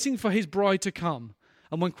waiting for his bride to come.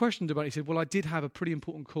 And when questioned about it, he said, well, I did have a pretty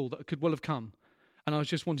important call that could well have come. And I was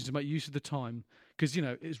just wanting to make use of the time because, you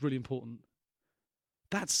know, it's really important.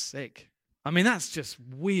 That's sick. I mean, that's just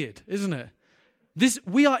weird, isn't it?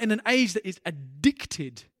 We are in an age that is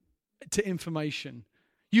addicted to information.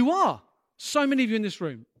 You are. So many of you in this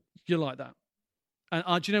room, you're like that.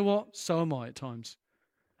 And do you know what? So am I at times.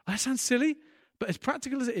 That sounds silly, but as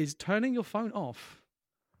practical as it is, turning your phone off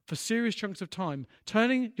for serious chunks of time,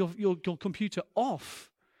 turning your computer off,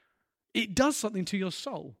 it does something to your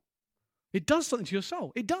soul. It does something to your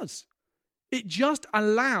soul. It does. It just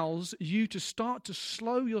allows you to start to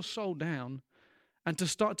slow your soul down and to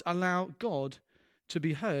start to allow God to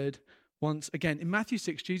be heard once again. In Matthew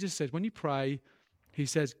 6, Jesus says, when you pray, he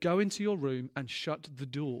says, go into your room and shut the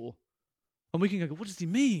door. And we can go, what does he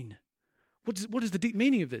mean? What is the deep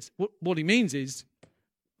meaning of this? What he means is,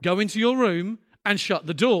 go into your room and shut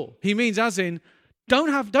the door. He means as in,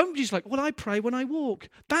 don't just like, well, I pray when I walk.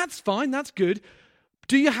 That's fine, that's good.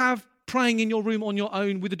 Do you have praying in your room on your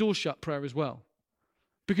own with the door shut prayer as well?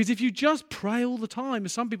 Because if you just pray all the time,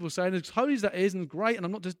 as some people say, and as holy as that is, and great, and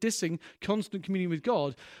I'm not just dissing constant communion with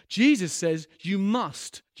God, Jesus says you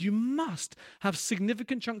must have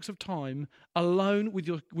significant chunks of time alone with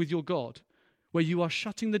your God, where you are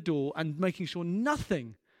shutting the door and making sure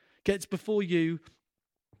nothing gets between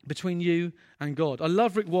you and God. I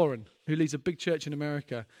love Rick Warren, who leads a big church in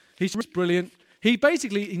America. He's brilliant. He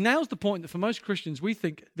nails the point that for most Christians, we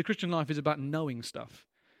think the Christian life is about knowing stuff,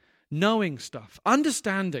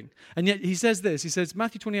 understanding. And yet he says this, he says,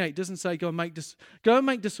 Matthew 28 doesn't say go and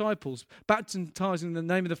make disciples, baptizing in the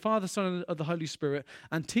name of the Father, Son, and of the Holy Spirit,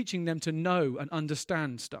 and teaching them to know and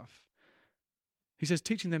understand stuff. He says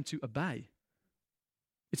teaching them to obey.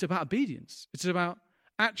 It's about obedience. It's about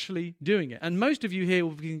actually doing it. And most of you here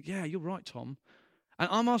will be thinking, yeah, you're right, Tom. And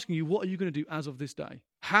I'm asking you, what are you going to do as of this day?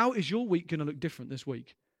 How is your week going to look different this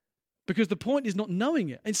week? Because the point is not knowing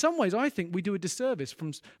it. In some ways, I think we do a disservice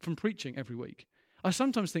from preaching every week. I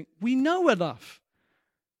sometimes think, we know enough.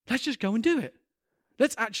 Let's just go and do it.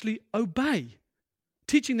 Let's actually obey.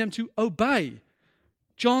 Teaching them to obey.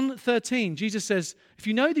 John 13, Jesus says, if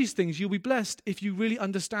you know these things, you'll be blessed if you really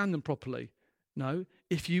understand them properly. No,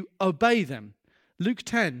 if you obey them. Luke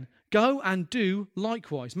 10, go and do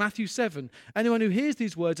likewise. Matthew 7, anyone who hears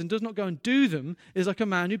these words and does not go and do them is like a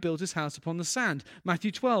man who builds his house upon the sand.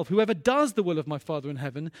 Matthew 12, whoever does the will of my Father in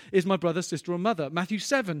heaven is my brother, sister, or mother. Matthew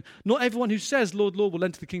 7, not everyone who says, Lord, Lord, will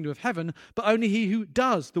enter the kingdom of heaven, but only he who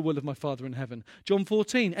does the will of my Father in heaven. John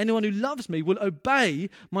 14, anyone who loves me will obey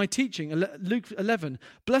my teaching. Luke 11,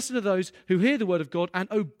 blessed are those who hear the word of God and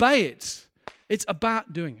obey it. It's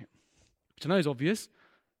about doing it. Which I know is obvious,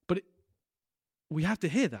 but we have to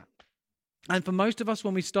hear that. And for most of us,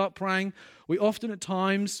 when we start praying, we often at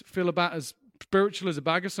times feel about as spiritual as a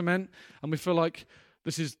bag of cement, and we feel like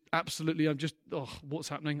this is absolutely, what's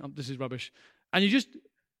happening? This is rubbish. And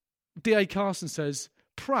D.A. Carson says,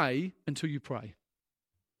 pray until you pray.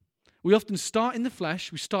 We often start in the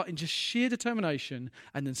flesh, we start in just sheer determination,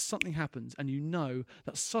 and then something happens, and you know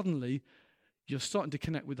that suddenly you're starting to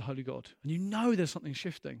connect with the Holy God, and you know there's something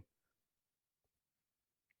shifting.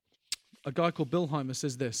 A guy called Bill Heimer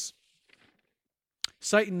says this,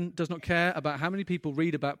 Satan does not care about how many people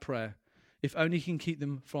read about prayer, if only he can keep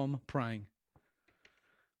them from praying.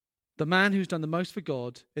 The man who's done the most for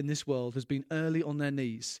God in this world has been early on their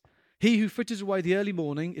knees. He who fritters away the early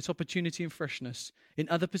morning, its opportunity and freshness, in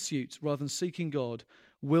other pursuits rather than seeking God,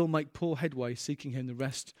 will make poor headway seeking him the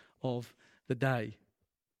rest of the day.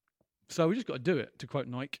 So we just got to do it, to quote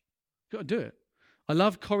Nike. Got to do it. I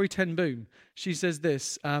love Corrie ten Boom. She says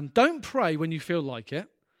this, don't pray when you feel like it.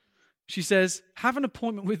 She says, have an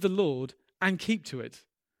appointment with the Lord and keep to it.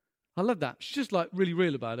 I love that. She's just like really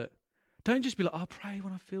real about it. Don't just be like, I'll pray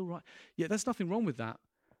when I feel right. Yeah, there's nothing wrong with that.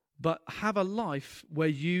 But have a life where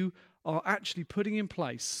you are actually putting in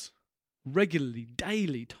place regularly,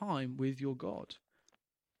 daily time with your God.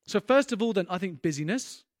 So first of all, then, I think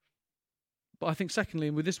busyness. But I think secondly,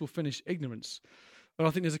 and with this we'll finish, ignorance. But I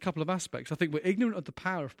think there's a couple of aspects. I think we're ignorant of the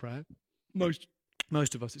power of prayer. Most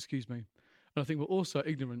of us, And I think we're also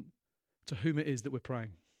ignorant to whom it is that we're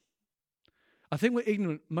praying. I think we're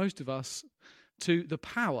ignorant, most of us, to the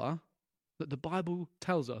power that the Bible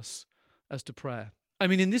tells us as to prayer. I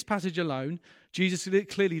mean, in this passage alone, Jesus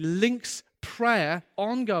clearly links prayer,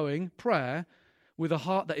 ongoing prayer, with a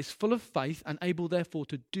heart that is full of faith and able, therefore,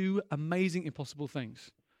 to do amazing, impossible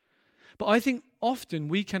things. But I think often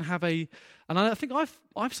we can have and I think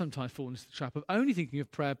I've sometimes fallen into the trap of only thinking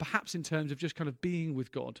of prayer perhaps in terms of just kind of being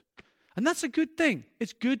with God. And that's a good thing.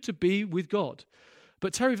 It's good to be with God.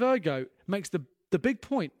 But Terry Virgo makes the big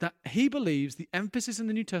point that he believes the emphasis in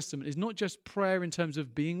the New Testament is not just prayer in terms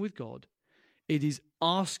of being with God, it is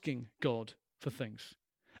asking God for things.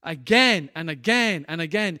 Again and again and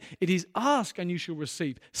again, it is ask and you shall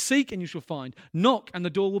receive, seek and you shall find, knock and the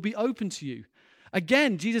door will be open to you.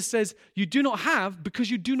 Again, Jesus says, you do not have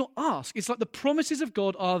because you do not ask. It's like the promises of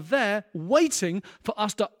God are there waiting for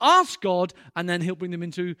us to ask God, and then he'll bring them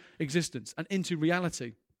into existence and into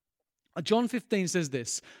reality. John 15 says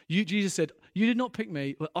this. Jesus said, you did not pick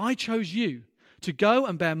me, but I chose you to go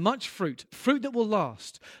and bear much fruit, fruit that will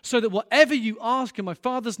last, so that whatever you ask in my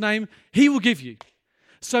Father's name, he will give you.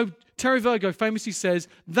 So Terry Virgo famously says,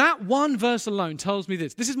 that one verse alone tells me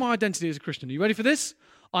this. This is my identity as a Christian. Are you ready for this?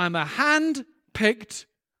 I am a hand-picked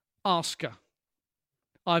asker.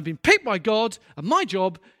 I've been picked by God, and my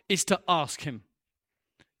job is to ask him.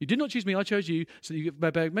 You did not choose me, I chose you, so that you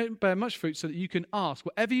bear much fruit, so that you can ask.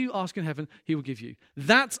 Whatever you ask in heaven, he will give you.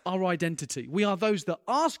 That's our identity. We are those that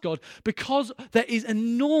ask God because there is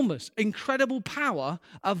enormous, incredible power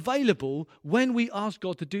available when we ask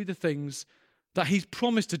God to do the things that he's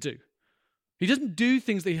promised to do. He doesn't do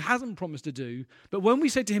things that he hasn't promised to do. But when we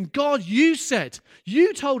say to him, God, you said,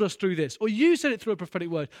 you told us through this, or you said it through a prophetic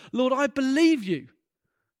word, Lord, I believe you.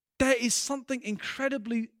 There is something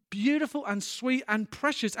incredibly beautiful and sweet and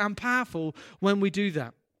precious and powerful when we do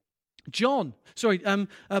that. Paul,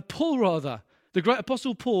 the great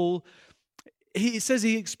apostle Paul, he says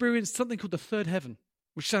he experienced something called the third heaven,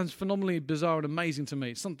 which sounds phenomenally bizarre and amazing to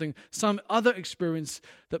me. Some other experience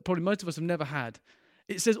that probably most of us have never had.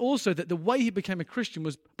 It says also that the way he became a Christian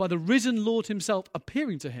was by the risen Lord himself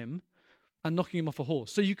appearing to him and knocking him off a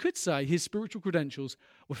horse. So you could say his spiritual credentials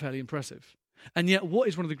were fairly impressive. And yet, what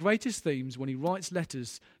is one of the greatest themes when he writes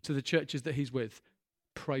letters to the churches that he's with?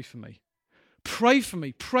 Pray for me. Pray for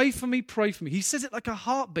me, pray for me, pray for me. He says it like a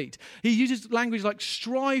heartbeat. He uses language like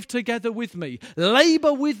strive together with me,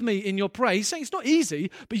 labor with me in your prayer. He's saying it's not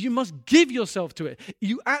easy, but you must give yourself to it.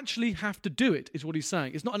 You actually have to do it, is what he's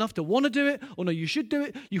saying. It's not enough to want to do it, or no, you should do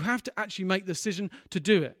it. You have to actually make the decision to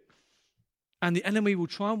do it. And the enemy will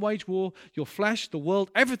try and wage war. Your flesh, the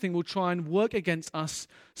world, everything will try and work against us,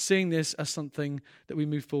 seeing this as something that we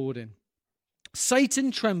move forward in.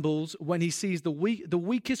 Satan trembles when he sees the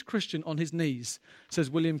weakest Christian on his knees, says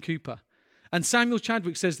William Cooper. And Samuel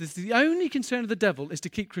Chadwick says this: the only concern of the devil is to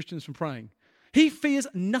keep Christians from praying. He fears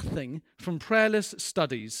nothing from prayerless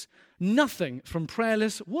studies, nothing from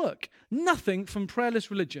prayerless work, nothing from prayerless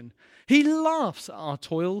religion. He laughs at our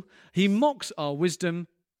toil, he mocks our wisdom,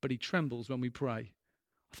 but he trembles when we pray.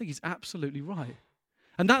 I think he's absolutely right.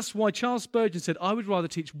 And that's why Charles Spurgeon said, I would rather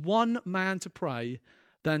teach one man to pray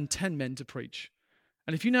than 10 men to preach.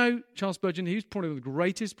 And if you know Charles Spurgeon, he was probably one of the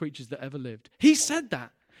greatest preachers that ever lived. He said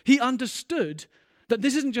that. He understood that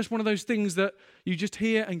this isn't just one of those things that you just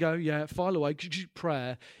hear and go, yeah, file away,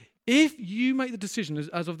 prayer. If you make the decision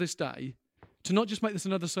as of this day to not just make this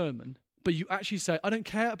another sermon, but you actually say, I don't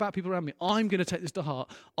care about people around me, I'm going to take this to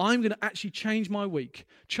heart, I'm going to actually change my week.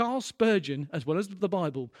 Charles Spurgeon, as well as the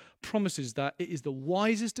Bible, promises that it is the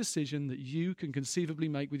wisest decision that you can conceivably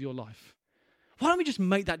make with your life. Why don't we just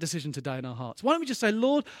make that decision today in our hearts? Why don't we just say,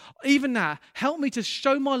 Lord, even now, help me to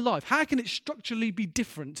show my life. How can it structurally be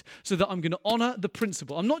different so that I'm going to honor the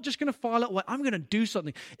principle? I'm not just going to file it away. I'm going to do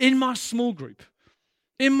something in my small group,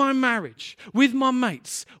 in my marriage, with my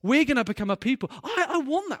mates. We're going to become a people. I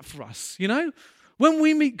want that for us, you know? When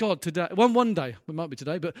we meet God today, one day, it might be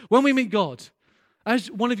today, but when we meet God as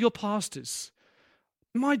one of your pastors,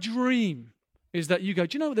 my dream is that you go,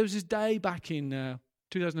 do you know, there was this day back in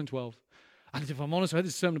 2012, and if I'm honest, I had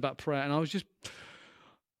this sermon about prayer, and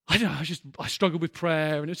I struggled with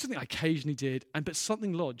prayer, and it was something I occasionally did, but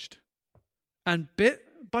something lodged. And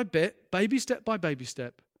bit by bit, baby step by baby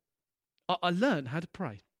step, I learned how to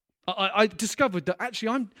pray. I discovered that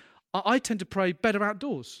actually I tend to pray better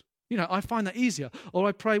outdoors. You know, I find that easier. Or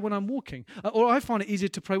I pray when I'm walking. Or I find it easier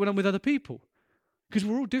to pray when I'm with other people. Because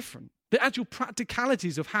we're all different. The actual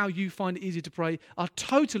practicalities of how you find it easier to pray are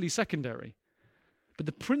totally secondary. But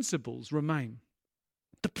the principles remain.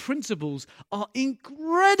 The principles are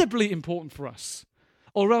incredibly important for us.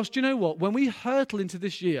 Or else, do you know what? When we hurtle into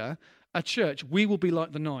this year, a church, we will be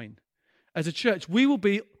like the 9. As a church, we will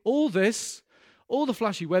be all this, all the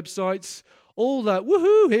flashy websites, all the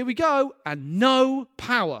woohoo, here we go, and no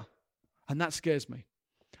power. And that scares me.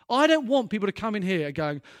 I don't want people to come in here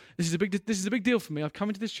going, this is a big deal for me. I've come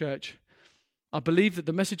into this church. I believe that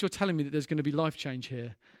the message you're telling me that there's going to be life change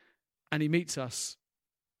here. And he meets us.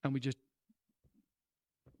 And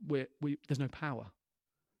there's no power.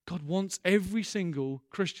 God wants every single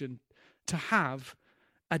Christian to have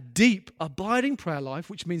a deep, abiding prayer life,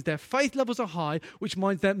 which means their faith levels are high, which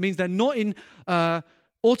means they're not in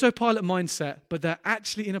autopilot mindset, but they're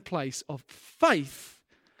actually in a place of faith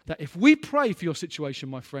that if we pray for your situation,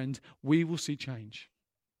 my friend, we will see change.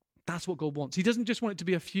 That's what God wants. He doesn't just want it to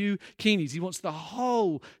be a few keenies. He wants the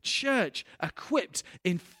whole church equipped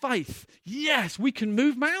in faith. Yes, we can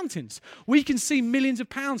move mountains. We can see millions of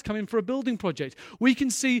pounds come in for a building project. We can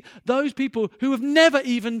see those people who have never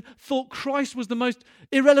even thought Christ was the most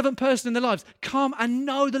irrelevant person in their lives come and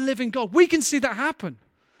know the living God. We can see that happen.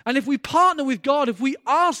 And if we partner with God, if we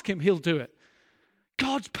ask him, he'll do it.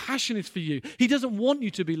 God's passion is for you. He doesn't want you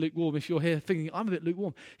to be lukewarm if you're here thinking, I'm a bit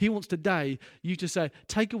lukewarm. He wants today you to say,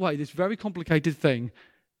 take away this very complicated thing,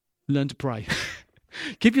 learn to pray.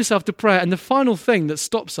 Give yourself to prayer. And the final thing that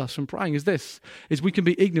stops us from praying is this, is we can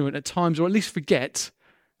be ignorant at times or at least forget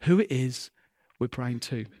who it is we're praying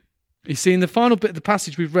to. You see, in the final bit of the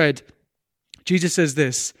passage we've read, Jesus says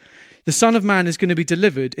this, the Son of Man is going to be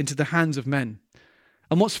delivered into the hands of men.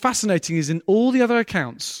 And what's fascinating is in all the other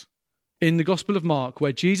accounts in the Gospel of Mark,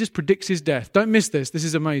 where Jesus predicts his death. Don't miss this. This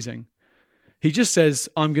is amazing. He just says,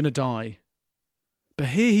 I'm going to die. But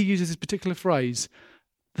here he uses this particular phrase,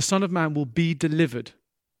 the Son of Man will be delivered.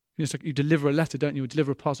 You know, it's like you deliver a letter, don't you? You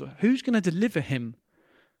deliver a parcel. Who's going to deliver him?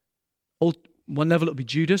 One level, it'll be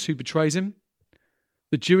Judas who betrays him.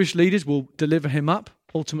 The Jewish leaders will deliver him up,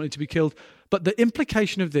 ultimately to be killed. But the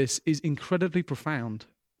implication of this is incredibly profound.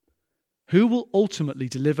 Who will ultimately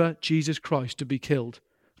deliver Jesus Christ to be killed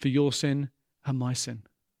for your sin and my sin?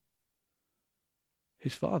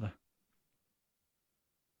 His Father.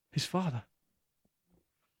 His Father.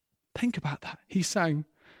 Think about that. He's saying,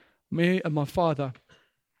 me and my Father,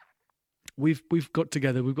 we've got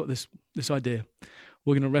together, we've got this idea.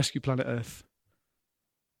 We're going to rescue planet Earth.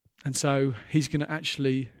 And so he's going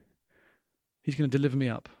to deliver me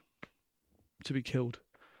up to be killed,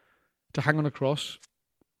 to hang on a cross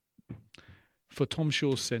for Tom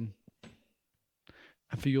Shaw's sin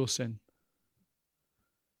and for your sin.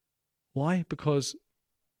 Why? Because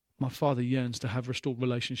my Father yearns to have restored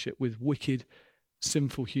relationship with wicked,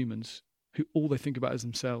 sinful humans who all they think about is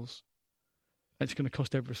themselves. And it's going to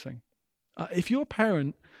cost everything. If you're a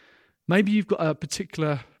parent, maybe you've got a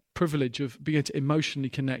particular privilege of being able to emotionally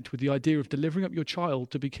connect with the idea of delivering up your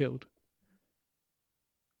child to be killed.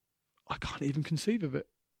 I can't even conceive of it.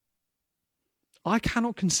 I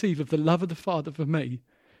cannot conceive of the love of the Father for me,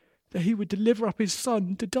 that he would deliver up his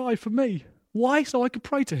Son to die for me. Why? So I could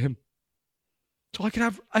pray to him. So I could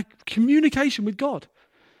have a communication with God.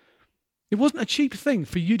 It wasn't a cheap thing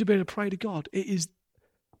for you to be able to pray to God. It is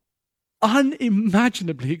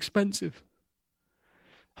unimaginably expensive.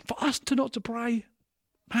 For us not to pray,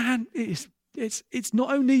 man, it's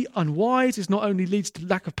not only unwise, it's not only leads to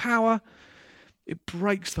lack of power, it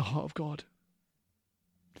breaks the heart of God.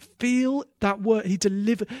 Feel that word.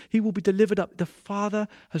 He will be delivered up. The Father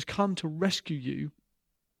has come to rescue you.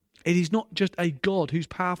 It is not just a God who's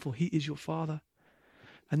powerful. He is your Father.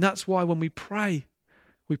 And that's why when we pray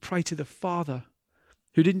to the Father,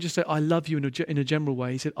 who didn't just say, I love you in a general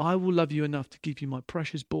way. He said, I will love you enough to give you my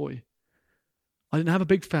precious boy. I didn't have a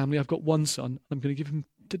big family. I've got one son. I'm going to give him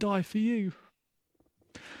to die for you.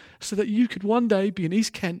 So that you could one day be in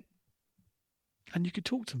East Kent and you could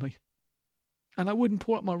talk to me. And I wouldn't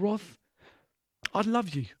pour out my wrath. I'd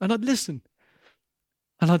love you and I'd listen.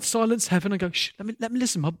 And I'd silence heaven and go, shh, let me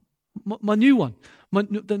listen. My new one,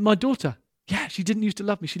 my daughter. Yeah, she didn't used to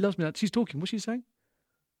love me. She loves me. She's talking. What's she saying?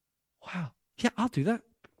 Wow. Yeah, I'll do that.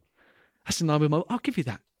 That's an I'll give you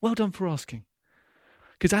that. Well done for asking.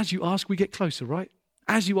 Because as you ask, we get closer, right?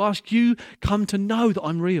 As you ask, you come to know that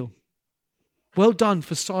I'm real. Well done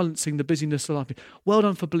for silencing the busyness of life. Well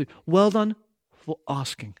done for believing. Well done for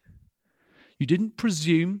asking. You didn't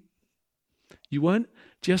presume. You weren't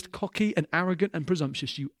just cocky and arrogant and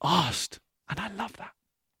presumptuous. You asked. And I love that.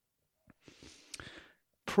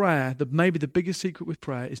 Prayer, maybe the biggest secret with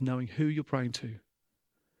prayer is knowing who you're praying to.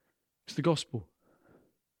 It's the gospel.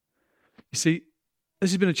 You see,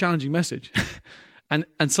 this has been a challenging message.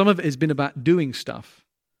 and some of it has been about doing stuff.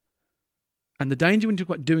 And the danger when you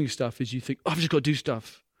talk about doing stuff is you think, I've just got to do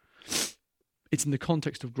stuff. It's in the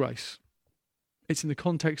context of grace. It's in the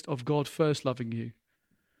context of God first loving you.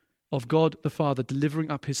 Of God the Father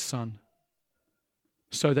delivering up his Son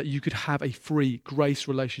so that you could have a free grace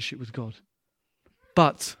relationship with God.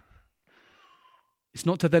 But it's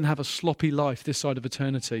not to then have a sloppy life this side of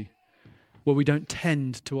eternity where we don't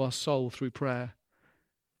tend to our soul through prayer.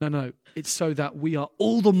 No. It's so that we are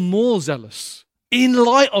all the more zealous in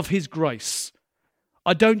light of his grace.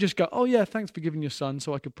 I don't just go, oh yeah, thanks for giving your Son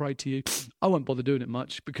so I could pray to you. I won't bother doing it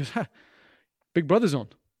much because Big Brother's on.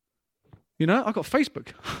 You know, I've got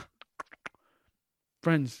Facebook.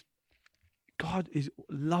 Friends, God is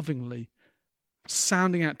lovingly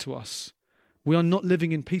sounding out to us. We are not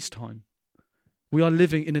living in peacetime. We are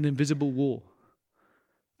living in an invisible war.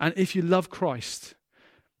 And if you love Christ,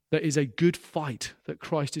 There is a good fight that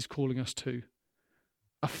Christ is calling us to.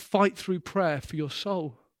 A fight through prayer for your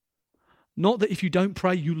soul. Not that if you don't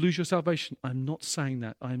pray, you lose your salvation. I'm not saying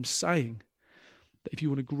that. I am saying that if you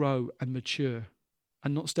want to grow and mature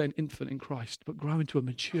and not stay an infant in Christ, but grow into a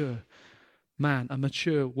mature man, a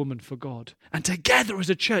mature woman for God. And together as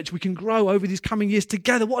a church, we can grow over these coming years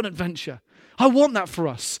together. What an adventure. I want that for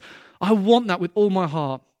us. I want that with all my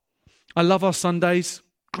heart. I love our Sundays,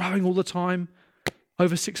 growing all the time.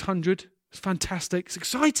 Over 600. It's fantastic. It's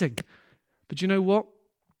exciting. But you know what?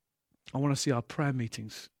 I want to see our prayer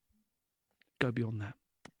meetings go beyond that.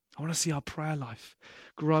 I want to see our prayer life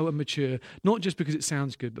grow and mature, not just because it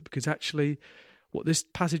sounds good, but because actually what this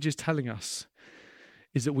passage is telling us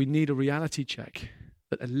is that we need a reality check.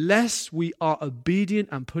 That unless we are obedient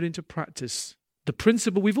and put into practice the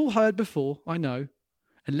principle we've all heard before, I know,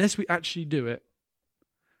 unless we actually do it,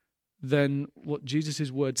 then what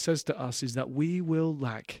Jesus' word says to us is that we will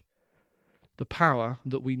lack the power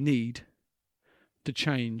that we need to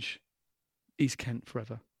change East Kent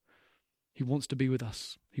forever. He wants to be with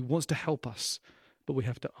us. He wants to help us, but we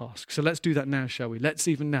have to ask. So let's do that now, shall we? Let's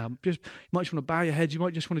even now. You might just want to bow your head. You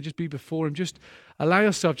might just want to just be before him. Just allow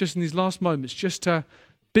yourself, just in these last moments, just to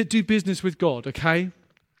do business with God, okay?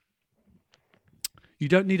 You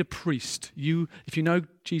don't need a priest. If you know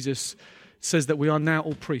Jesus says that we are now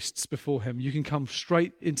all priests before him. You can come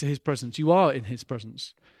straight into his presence. You are in his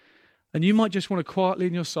presence. And you might just want to quietly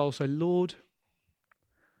in your soul say, Lord,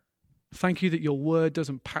 thank you that your word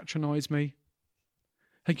doesn't patronize me.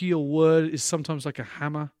 Thank you your word is sometimes like a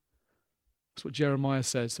hammer. That's what Jeremiah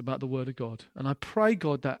says about the word of God. And I pray,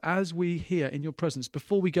 God, that as we hear in your presence,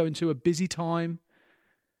 before we go into a busy time,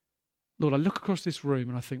 Lord, I look across this room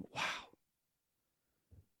and I think,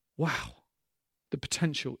 wow. The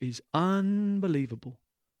potential is unbelievable.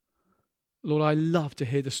 Lord, I love to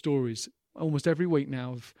hear the stories almost every week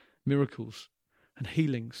now of miracles and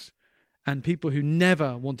healings and people who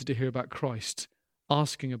never wanted to hear about Christ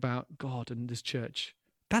asking about God and this church.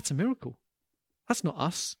 That's a miracle. That's not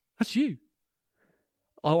us. That's you.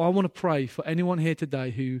 I want to pray for anyone here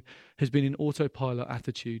today who has been in autopilot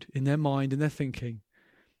attitude in their mind and their thinking.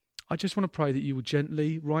 I just want to pray that you will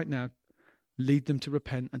gently, right now, lead them to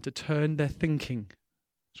repent and to turn their thinking.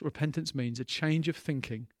 That's what repentance means, a change of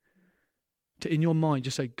thinking. To in your mind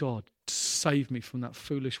just say, God, save me from that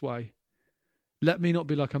foolish way. Let me not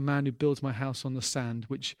be like a man who builds my house on the sand,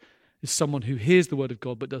 which is someone who hears the word of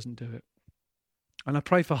God but doesn't do it. And I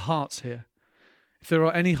pray for hearts here. If there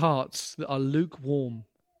are any hearts that are lukewarm,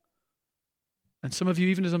 and some of you,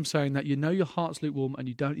 even as I'm saying that, you know your heart's lukewarm and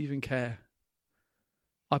you don't even care.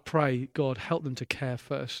 I pray, God, help them to care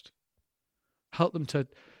first. Help them to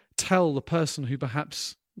tell the person who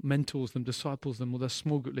perhaps mentors them, disciples them, or their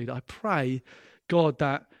small group leader. I pray, God,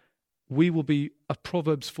 that we will be a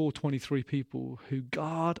Proverbs 4:23 people who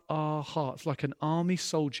guard our hearts like an army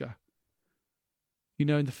soldier. You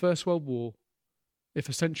know, in the First World War, if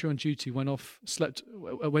a sentry on duty went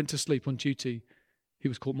to sleep on duty, he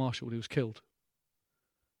was court-martialed, he was killed.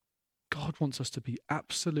 God wants us to be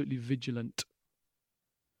absolutely vigilant.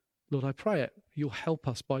 Lord, I pray it. You'll help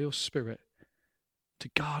us by your Spirit to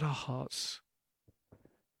guard our hearts.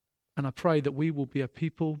 And I pray that we will be a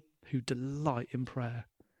people who delight in prayer,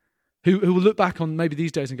 who will look back on maybe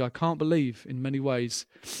these days and go, I can't believe in many ways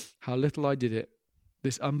how little I did it.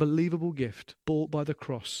 This unbelievable gift bought by the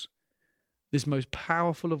cross, this most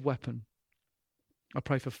powerful of weapon. I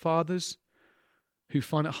pray for fathers who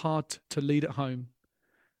find it hard to lead at home.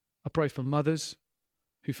 I pray for mothers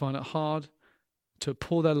who find it hard to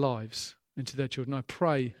pour their lives into their children. I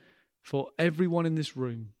pray for everyone in this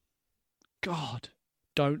room. God,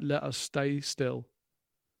 don't let us stay still.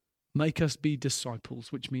 Make us be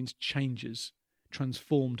disciples, which means changers,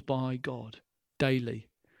 transformed by God daily.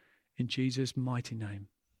 In Jesus' mighty name.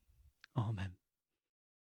 Amen.